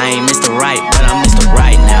 I ain't Mr. Right, but I'm Mr.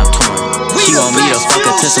 Right now. She want me to fuck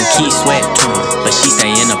her to some Key Sweat, but she stay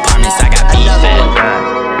in apartments, I got beef at.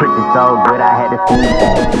 Pussy so good, I had to feed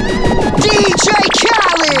that. DJ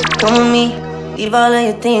Khaled! Come with me, leave all of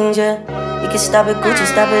your things, yeah. We can stop at Gucci,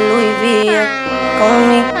 stop at Louis V, yeah. Come with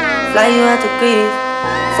me, fly you out to Greece.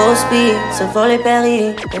 Full speed, so volley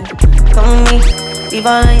Paris, yeah. Come with me, leave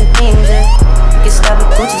all of your things, yeah. We can stop at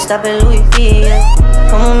Gucci, stop at Louis V, yeah.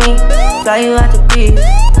 Come with me, fly you out to Greece.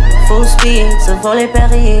 Full speed, so volley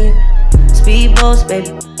Paris. Speedboats, baby,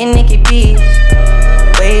 in Nikki B.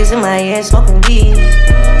 Waves in my head, smoking weed.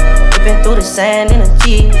 Dripping through the sand in a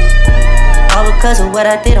Jeep. All because of what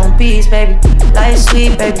I did on beats, baby. Life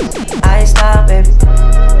sweet, baby. I ain't stop, baby.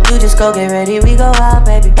 You just go get ready, we go out,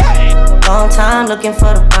 baby. Long time looking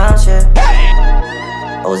for the bounce,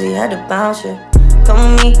 yeah. Ozzy had to bounce, yeah.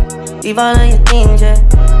 Come with me, leave all of your things, yeah.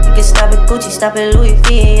 You can stop at Gucci, stop at Louis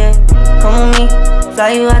V, yeah. Come with me, fly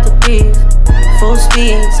you out the breeze. Full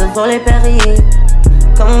speed, so volley Perrier.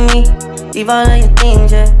 Come with me, leave all of your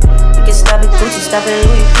things, yeah. You can stop at Gucci, stop at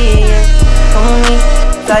Louis V, yeah. Come with me,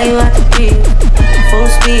 fly you out the breeze. Full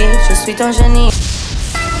speed, je suis ton génie.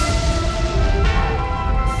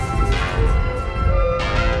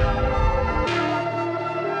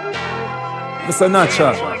 Mr.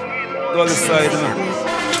 Natural. Go inside, man.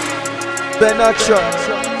 They're natural.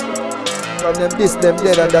 From them this, them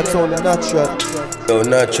dead, and that's only natural. Yo,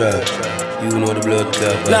 natural. You know the blood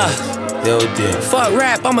club. Yo, dear. Fuck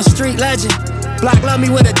rap, I'm a street legend. Black love me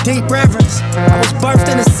with a deep reverence. I was birthed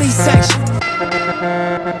in a C-section.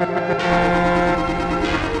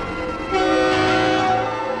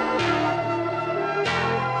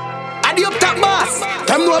 Adi up top boss.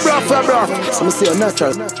 Them no bro. So me say a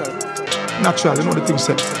natural. Natural, you know the thing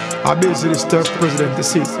said. I basically stir president the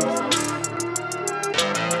seat.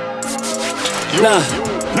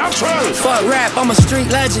 Natural. Fuck rap, I'm a street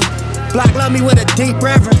legend. Black love me with a deep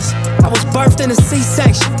reverence. I was birthed in a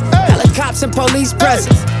C-section. Hella cops and police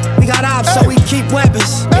presence. We got ops, so we keep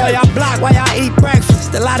weapons. Yo, y'all block while y'all eat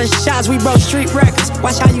breakfast. A lot of shots, we broke street records.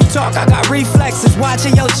 Watch how you talk, I got reflexes.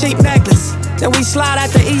 Watching your cheap necklace. Then we slide at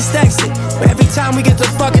the east exit. But every time we get to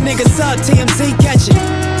fucking niggas up, TMZ catch it.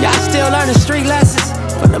 Y'all still learning street lessons.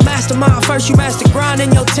 From the mastermind, first you master grind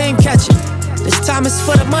and your team catch it. This time it's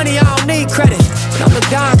for the money, I don't need credit. But I'm the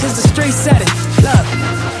Don cause the street said it. Look.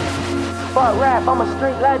 Fuck rap, I'm a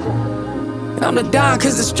street legend. And I'm the Don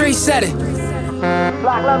cause the street said it.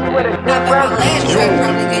 Black love me with a good I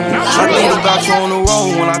think about you on the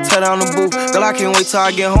road when I tear down the booth. Girl, I can't wait till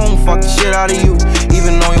I get home, fuck the shit out of you.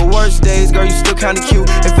 Even on your worst days, girl, you still kinda cute.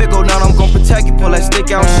 If it go down, I'm gon' protect you, pull that stick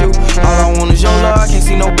out and shoot. All I want is your love, I can't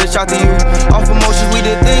see no bitch after you. Off emotions, we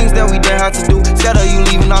did things that we didn't have to do. Scared of you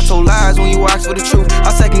leaving, I told lies when you asked for the truth. I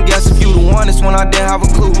second guess if you the one, it's when I didn't have a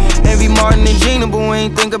clue. Envy Martin and Gina, but we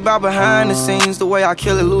ain't think about behind the scenes. The way I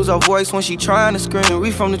kill it, lose her voice when she trying to scream. We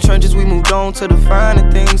from the trenches, we moved on to the finer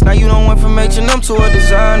things. Now you done went from H&M to a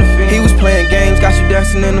designer fiend. He was playing games, got you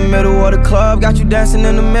dancing in the middle of the club. Got you dancing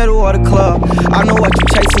in the middle of the club. I know what you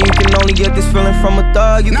chasing, you can only get this feeling from a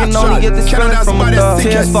thug. You can only get this feeling from a thug.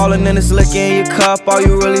 Tears falling and it's liquor in your cup. All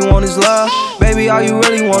you really want is love. Baby, all you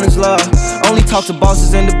really want is love. Only talk to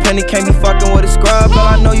bosses independent, can't be fucking with a scrub. Girl,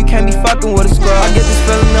 I know you can't be fucking with a scrub. I get this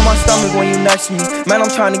feeling in my stomach when you next to me. Man, I'm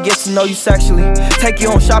trying to get to know you sexually. Take you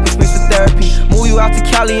on shopping sprees for therapy. Move you out to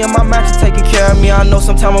Cali and my match is taking care of me. I know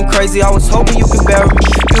sometimes I'm crazy, I was hoping you could bear me.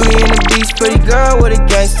 Beauty and the Beast, pretty girl with a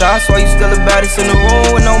gangster. I swear you still the baddest in the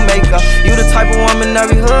room with no makeup. You the type of woman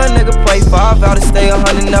every hood nigga pray for. I vow to stay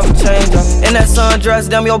 100, never change up. In that sundress,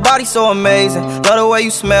 damn your body so amazing. Love the way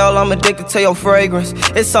you smell, I'm addicted to your fragrance.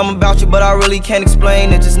 It's something about you, but I really can't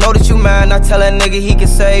explain it. Just know that you mine, I tell that nigga he can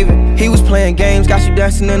save it. He was playing games, got you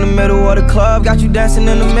dancing in the middle of the club. Got you dancing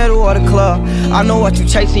in the middle of the club. I know what you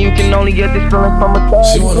chasing, you can only get this feeling from a thug.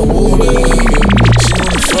 She wanna woo me, she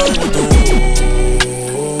wanna fuck with the woo.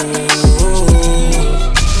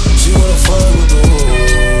 She wanna fuck with the woo.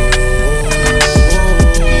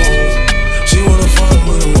 She wanna fuck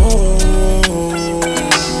with the woo.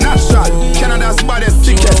 Natural, Canada's baddest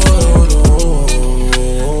sickest.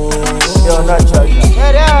 Yo, natural.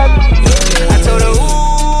 I told her, ooh,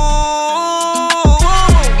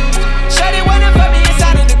 shawty wanna put me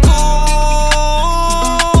inside of the cool.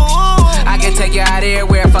 I can take you out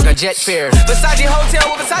everywhere, fuck a jet fare. Versace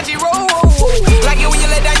hotel with Versace roll. Like it when you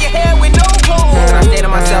let down your hair with no clothes. And I stay to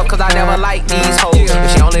myself cause I never like these hoes.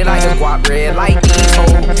 If she only like the guap red like these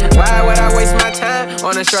hoes. Why would I waste my time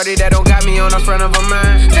on a shorty that don't got me on the front of her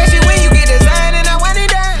mind? Especially when you get designed and I want it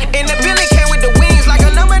done. And the Billy came with the wings like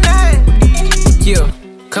a number 9. Yeah,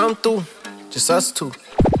 come through, just us two.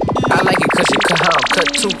 I like it cause you cut how I'm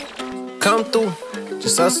cut too. Come through,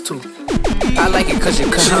 just us two. I like it cause you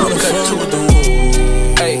cut how I'm cut too.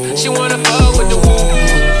 Hey, she wanna fuck with the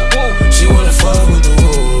woo. She wanna fuck with the woo.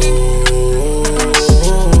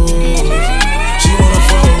 She wanna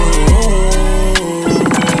fuck with the woo.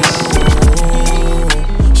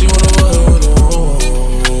 She wanna fuck with the woo.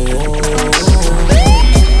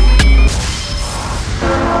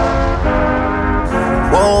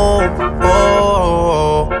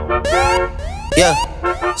 Whoa. Yeah.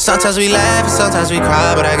 Sometimes we laugh and sometimes we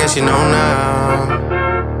cry, but I guess you know now.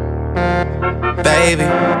 Baby,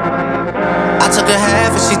 I took a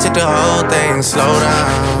half and she took the whole thing. Slow down.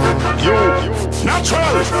 You,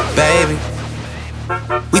 natural. Baby,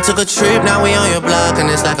 we took a trip, now we on your block and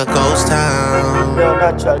it's like a ghost town.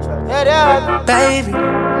 Baby,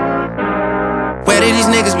 where did these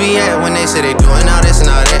niggas be at when they say they doing all this and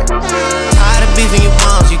all that? Tired of beefing you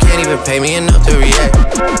bums, you can't even pay me enough to react.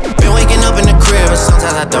 Been waking up in the crib and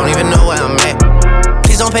sometimes I don't even know where I'm at.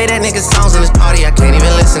 Please don't play that nigga songs in this party, I can't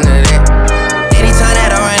even listen to that. Anytime that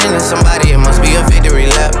I run into somebody, it must be a victory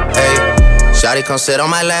lap. Hey, shawty come sit on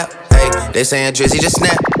my lap. Hey, they saying Drizzy just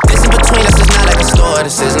snap. This in between us is not like a store,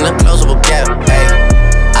 this isn't a closable gap. Hey,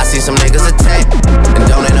 I see some niggas attack and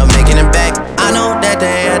don't end up making it back. I know that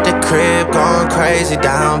they at the crib going crazy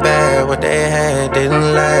down bad. What they had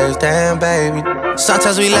didn't last, damn baby.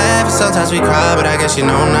 Sometimes we laugh and sometimes we cry, but I guess you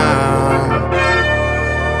know now.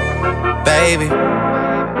 Baby,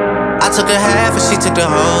 I took a half and she took the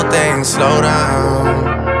whole thing. Slow down.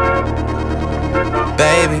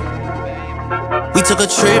 Baby, we took a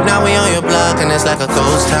trip, now we on your block and it's like a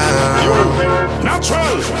ghost town.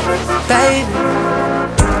 Natural. Baby,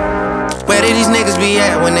 where did these niggas be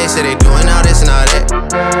at when they say they doing all this and all that?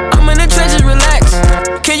 I'm in the trenches, relax.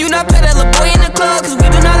 Can you not pay that little boy in the club? Cause we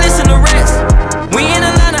do not listen to rats. We in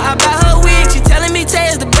Atlanta, I buy her wig, she telling me Tay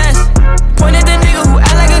is the best. Pointed the nigga who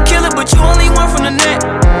act like a killer, but you only one from the net.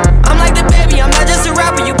 I'm like the baby, I'm not just a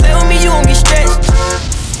rapper. You play with me, you gon' get stretched.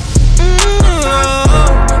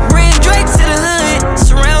 Bring Drake to the hood,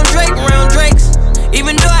 surround Drake, round Drakes.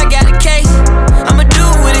 Even though I got a case, I'ma do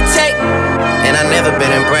what it take. And I never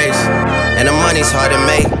been embraced, and the money's hard to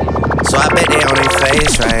make, so I bet they on their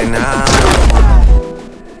face right now.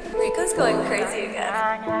 Rico's going crazy again.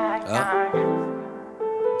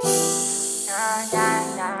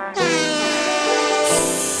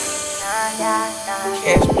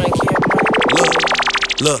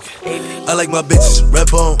 Look, I like my bitches, red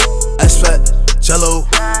bone, ass fat, jello,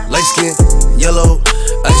 light skin, yellow,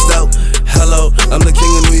 iced out, hello. I'm the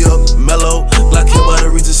king of New York, mellow, black hair by the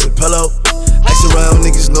Regis and Pello. Ice around,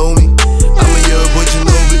 niggas know me, I'm a year boy,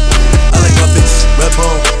 Ginobili. I like my bitches, red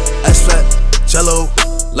bone, ass fat, jello,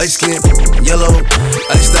 light skin, yellow,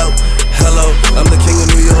 iced out, hello. I'm the king of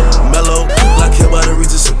New York, mellow, black hair by the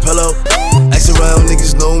Regis and Pello. Ice around,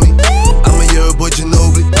 niggas know me, I'm a year boy,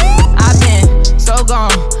 Ginobili. I've been so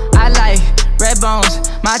gone, I like red bones,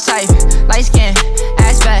 my type, light skin,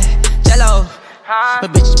 ass fat, jello.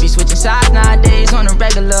 But bitches be switching sides nowadays on the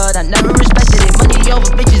regular. I never respected it. Money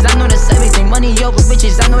over bitches, I know that's everything. Money over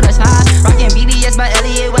bitches, I know that's high. Rockin' BDS by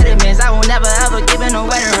Elliot Wettermans. I will never ever give in a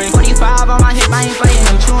wedding ring. 45 on my hip, I ain't fighting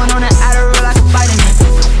them. Chewing on the Adderall like a vitamin.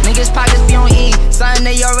 Niggas pockets be on E, something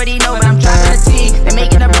they already know, but I'm dropping a T. They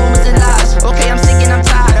making up rumors and lies. Okay, I'm sick and I'm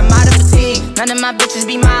tired, I'm out of fatigue. None of my bitches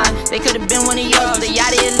be mine. They could've been one of yours, the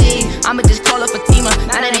YATCHY league. I'ma just call her Fatima.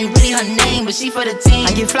 Now that ain't really her name, but she for the team.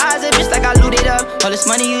 I get flies at bitch like I looted up. All this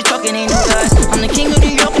money you talking ain't no us. I'm the king of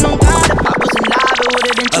New York and on God. If I was alive, it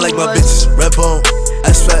would've been two. I like my bitches, red bone,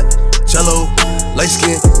 ass fat, jello, light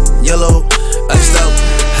skin, yellow, iced out,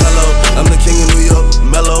 hello. I'm the king of New York,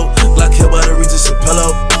 mellow, black hair by the Regis and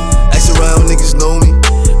Pello. Ice around, niggas know me,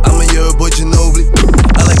 I'm a year boy, Ginobili.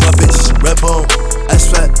 I like my bitches, red bone, ass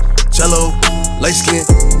fat, jello, light skin,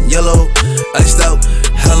 yellow, iced out,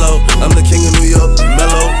 hello. I'm the king of New York,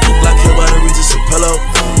 mellow, black hair by the Regis and Pello.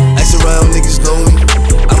 Ice around, niggas know me,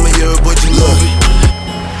 I'm a year boy, Ginobili.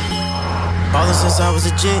 Ballin' since I was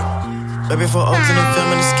a jit, way before Oakland and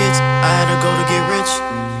filming the skits. I had to go to get rich.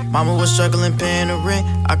 Mama was struggling paying the rent,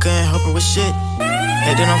 I couldn't help her with shit.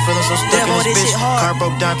 And then I'm feeling so stuck in this bitch. Car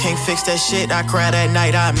broke down, can't fix that shit. I cried at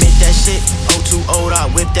night, I admit that shit. Oh, too old, I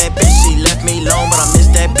whipped that bitch. She left me alone, but I miss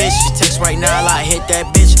that bitch. She text right now, I hit that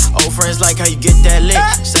bitch. Old friends like how you get that lick.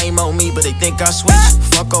 Same old me, but they think I switch.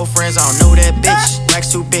 Fuck old friends, I don't know that bitch.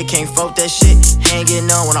 Racks too big, can't fold that shit. Ain't getting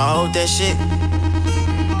on when I hold that shit.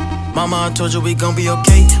 Mama, I told you we gon' be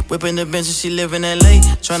okay. Whipping the bench and she live in LA.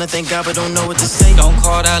 Tryna thank God but don't know what to say. Don't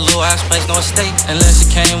call that little ass place no estate unless it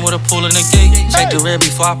came with a pool in the gate. Check the rear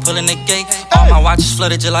before I pull in the gate. All my watches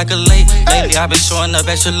flooded just like a lake. Lately I been showing up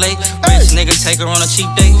extra late. Rich nigga take her on a cheap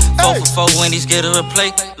date. 4 for 4 Wendy's, get her a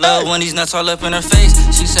plate. Love when these nuts all up in her face.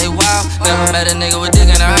 She say wow, never met a nigga with dick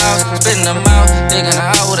in her house. Spitting them out, digging her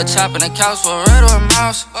out with a chop in the couch for a red or a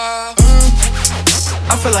mouse.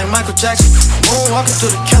 I feel like Michael Jackson, moonwalking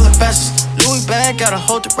through the Calabasas. Louis bag, gotta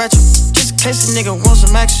hold the ratchet, just in case a nigga wants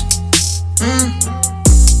some action.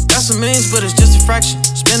 Got some millions, but it's just a fraction.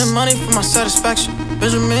 Spending money for my satisfaction.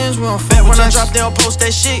 Benjamins, we don't fat. When I drop, they don't post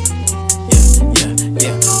that shit.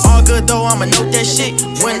 Yeah. All good though, I'ma note that shit.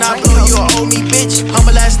 When I blow, you owe me, bitch.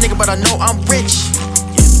 Humble ass nigga, but I know I'm rich.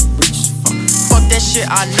 Fuck that shit,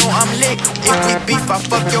 I know I'm lit. If we beef, I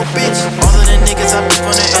fuck your bitch. All of the niggas I beef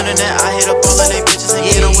on the internet, I hit up all of they bitches and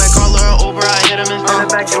get away. Call her Uber, I hit them and send it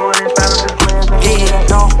back to her and silence his plans.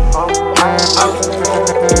 Yeah, no.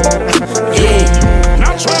 Yeah.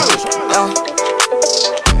 Natural.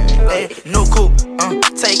 New coupe,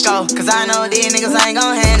 take off, cause I know these niggas ain't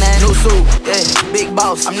gon' hand that. New suit, yeah, big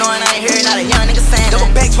boss. I'm knowing I ain't hearing not a young nigga saying that.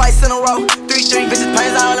 Double back twice in a row, 3-3, bitches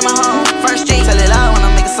plays all in my home. First street, tell it loud when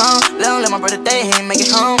I make a song. Let my brother day, he ain't make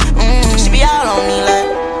it home. She be all on me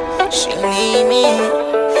like, she need me.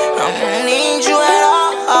 I don't need you at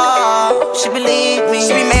all. She believe me.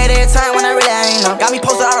 She be mad every time when I really ain't know. Got me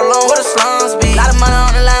posted out alone where the slums be. Lot of money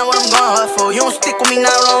on the line, what I'm going hard for. You don't stick with me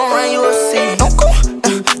now, long run, you will see. Don't go.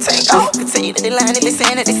 Take off, can tell you that they lying if they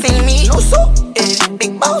saying that they seen me. No suit, yeah,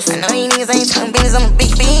 big boss. I know these niggas ain't talking business, I'm a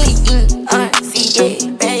big bean.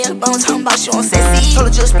 R-C-A, bad yellow bone, talking about you on sexy. Told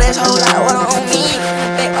her just splash, whole lot of water on me.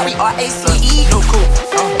 Back R-E-R-A-C-E. No cool,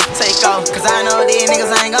 take off, cause I know these niggas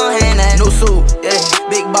ain't gon' hand that. No suit, yeah,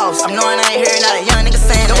 big boss. I'm knowing I ain't hearing not a young nigga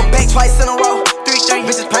saying that. Double back twice in a row, 3-3,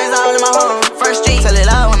 bitches plays all in my home. First street, tell it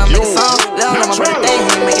loud when I make a song. Let my birthday,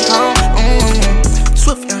 he make it home.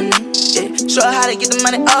 Swift young nigga. Show her how to get the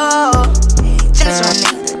money, oh. Jimmy to a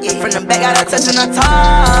nigga, yeah. From the back, got her touching her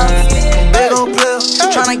toes. Big ol' player,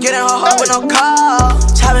 tryna get in her heart with no call.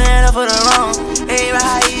 Chopping it up for the long, ain't right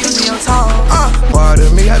how you use your tongue.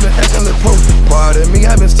 Pardon me, I've been acting little pro. Pardon me,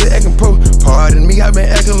 I've been still acting pro. Pardon me, I've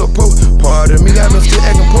been acting little pro. Pardon me, I've been still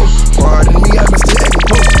acting pro. Pardon me, I've been still acting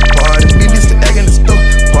pro. Pardon me, still acting the store.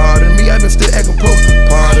 Pardon me, I've been still acting pro.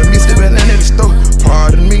 Pardon me, still been landing the store.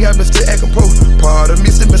 Pardon me, I've been still acting pro. Pardon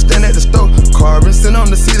me, still been standing at the store. Carbon sit on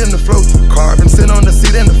the seat in the float. Carbon sit on the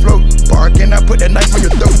seat in the float. Barking, I put that knife on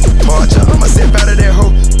your throat. Torture, I'ma step out of that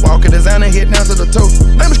hoe. Walking designer, hit down to the toe.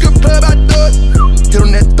 Let me strip club, I do it. Hit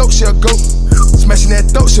on that throat, she'll go. Smashing that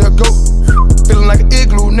throat, she'll go. Feeling like an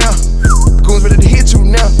igloo now. Goons ready to hit you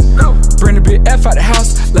now. Bring the big F out the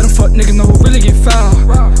house. Let them fuck niggas know who really get foul.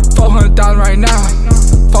 400,000 right now.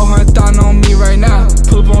 400,000 on me right now.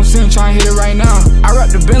 Pull up on scene, try and hit it right now. I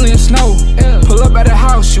wrap the Bentley in snow. Pull up at the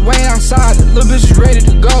house, she waiting outside. The little bitch is ready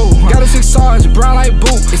to go. Got a 6 stars, brown like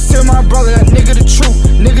boot. It's still my brother, that nigga the truth.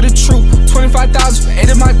 Nigga the truth. 25,000 for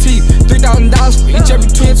 8 of my teeth. $3,000 for each, every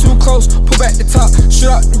twin too close. Pull back the top, shoot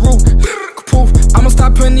out the roof. Poof. I'ma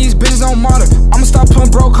stop putting these bitches on martyr. I'ma stop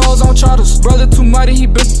putting broke hoes on charters. Brother too muddy, he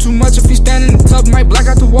been too much. If he stand in the tub, might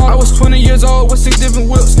black out the water. I was 20 years old with 6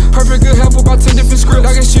 different whips. Perfect good help about 10 different scripts.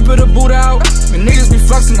 I get cheaper to boot out. And niggas be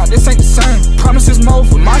fluxing, now this ain't the same. Promises more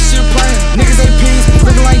for my shit playing. Niggas ain't peas,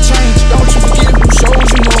 looking like change. Don't you forget who showed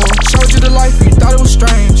you more. Showed you the life and you thought it was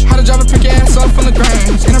strange. How to drive a pick your ass up from the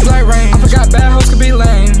Grange. In a black rain, I forgot bad hoes could be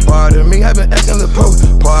lame. Pardon me, I've been acting little pro.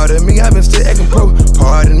 Pardon me, I've been still acting pro.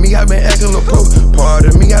 Pardon me, I've been acting little pro.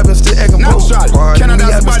 Pardon me, I've been still acting pro. Pardon me,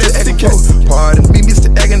 I've been still acting pro. Pardon me,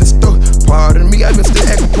 still acting the store. Pardon me, I've been still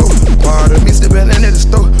acting pro. Pardon me, still been in the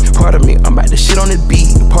store. Pardon me, I'm about to shit on this beat.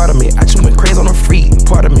 Pardon me, I just went crazy on the free.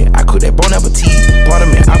 Pardon me, I cook that bon appetit. Pardon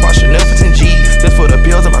me, I bought Chanel for 10 G's. Just for the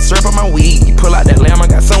bills and my syrup on my weed. You pull out that lamb, I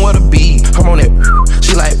got somewhere to be. I'm on that,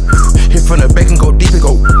 she like, hit from the back and go deep and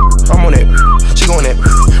go. I'm on that, she on that,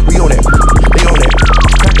 we on that, they on that.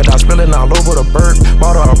 Crocodile spilling all over the bird.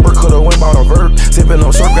 Bought her a bird, coulda went bought a verb. Sipping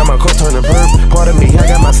on syrup, got my cup turning verb. Pardon me, I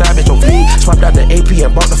got my side bitch on fleek. Swapped out the AP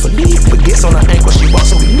and bought the Philippe. Baguettes on her ankle, she bought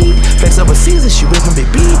so we need. Flex up a season, she whipping big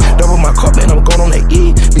B. Double my cup and I'm going on that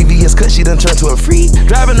E. BVS cut, she done turned to a free.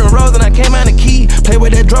 Driving the roads and I came out the key. Play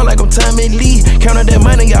with that drum like I'm Tommy Lee. Counted that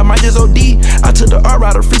money, y'all might just OD. I took the R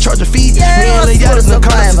out of free charge of fee. Me and Lil Yadas and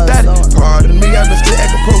call us static. Pardon me, I've been still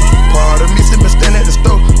acting pro. Pardon me, still been standing at the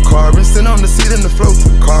stove. Carbon sit on the seat in the float.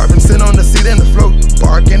 Carbon sit on the seat in the float.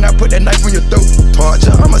 Barking, I put that knife on your throat.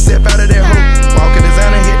 Torture, I'ma step out of that hoe. Walking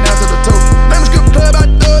designer, hit down to the toe. Let me strip club, I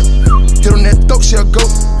do it. Hit on that throat, she'll go.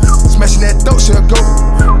 Smashing that throat, she'll go.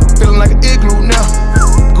 Feeling like an igloo now.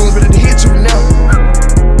 Goons ready to hit you now.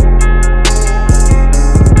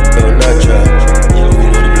 Yo, Nacho, you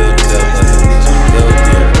know the blood club.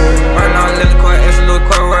 Right now, I'm living court, it's a little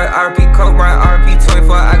court, right? RP coat, right? RP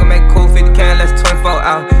 24. I can make cool 50 can, less 24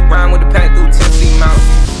 out. Rhyme with the pack through Tennessee Mountain.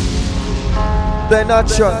 They're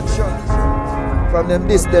natural. From them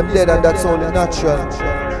this, them dead, and that's only natural.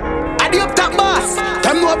 I the up top boss.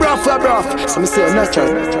 Them no bruv for bruv. So me say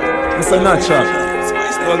natural. It's a natural.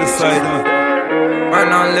 All the side, right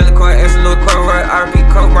now, I'm living court, it's a little court, right? RP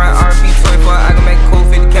coat, right? RP 24. I can make cool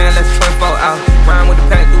 50 can, less 24 out. Rhyme with the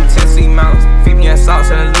pack through Tennessee Mountains. FIVIO and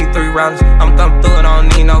sauce and elite 3 routers. I'm thumping through it, I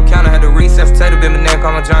don't need no counter. Had to reset, potato, been my neck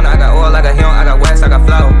on my John. I got oil, I got him, I got wax, I got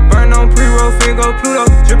flour. Burn on pre-roll, finger Pluto.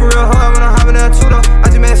 Drippin' real hard when I'm hopping that tutor. I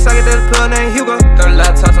just made a socket that the plug named Hugo. Got a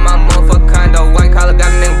lot of talk to my motherfucker kind of white.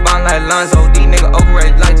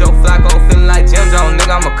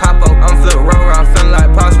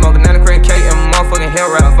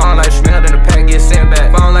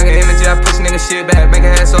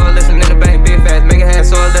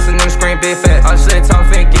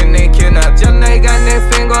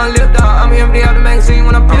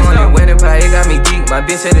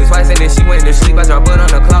 it twice and then she went to sleep. I dropped butt on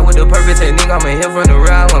the clock with the perfect technique. I'ma hit from the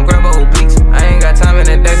ride, one grab a whole bleach. I ain't got time in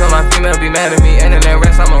the day, so my female be mad at me. And in that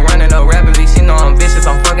rest, I'ma running up rapidly. She know I'm vicious,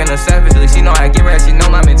 I'm fucking her savagely. She know I get right, she know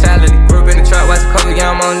my mentality. Grew up in the trap, watch the cover, yeah,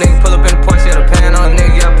 I'm on nigga. Pull up in the Porsche, yeah, the pan on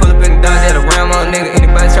nigga. Yeah, pull up in the Dodge, yeah, the Ram on nigga.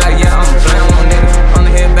 Anybody try, yeah, I'm slam on niggas. On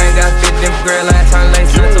the headbang, got 50 different girl line. Turn late,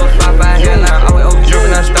 turn to a 5-5 headline. Always over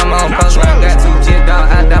dripping, I start my own post line. Got 2 G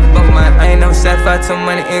dog, I die for both mine. I ain't never satisfied till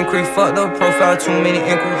money increase. Fuck the profile, too many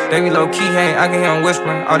inquiries. They be low key, hang, I can hear them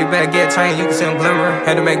whispering. All these bad get trained, you can see them glimmering.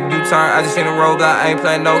 Had to make a U-turn, I just seen the road out. I ain't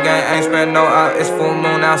playing no game, I ain't spending no out. It's full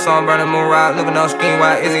moon now, so I'm burning moon ride. Looking on scheme,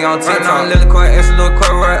 why is he on TikTok? Right now, Lily Court, it's a little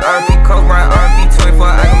court, right? RP Coke, right? RP 24.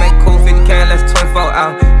 I can make cool 50K, left 24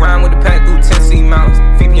 out. Rhyme with the pack through Tennessee mountains.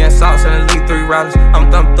 FIVIO salts and elite 3 routers.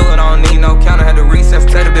 I'm thumb through it, I don't need no counter. Had to recess,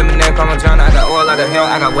 play the bit, my neck, I'm a John. I got oil out of hell,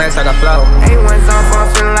 I got wax, I got flour. A1's on for I'm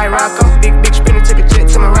feeling like Rocco. Big spinner, took a jet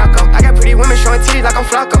to Morocco. I got pretty women showing titties like I'm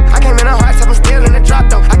Flacco. I came in a hard top, I'm still in the drop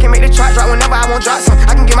though. I can make the chart drop whenever I want drop some.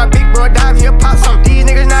 I can get my big bro a dime, he'll pop some. These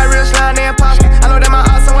niggas not real slime, they imposter. I know that my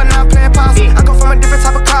awesome when I'm playing possum. I come from a different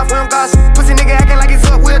type of car, we don't gossip. Pussy nigga acting like it's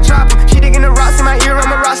up, we'll drop him. She digging the rocks in my ear,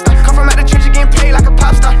 I'm a roster. Come from out the trenches, getting paid like a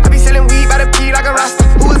pop star. I be selling weed by the P like a roster.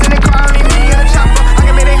 Who was in the car, only me and a chopper. I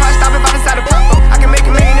can make they heart stop if I decide to pop up. I can make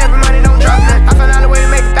a million every money, don't drop none. I found out a way to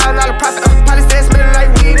make $1,000 profit. Probably said smelling like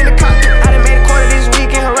weed in the cockpit. I done made a quarter this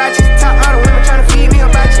week in Harachis. Top model women trying to feed me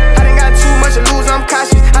hibachi. I done got too much to lose, I'm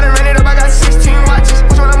cautious. I done ran it up, I got 16 watches.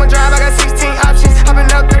 Which one I'ma drive, I got 16 options. Hopping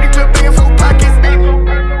out 30 clip, bringing 4 pockets.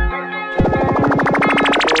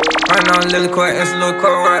 Right now, Lily Court, it's a little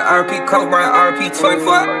court, right? RP Coke, right? RP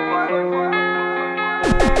 24.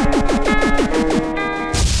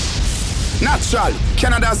 Natural,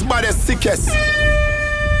 Canada's baddest, sickest.